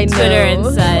 right? on I know. Twitter and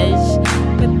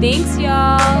such. But thanks,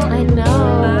 y'all. I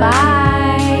know. Bye.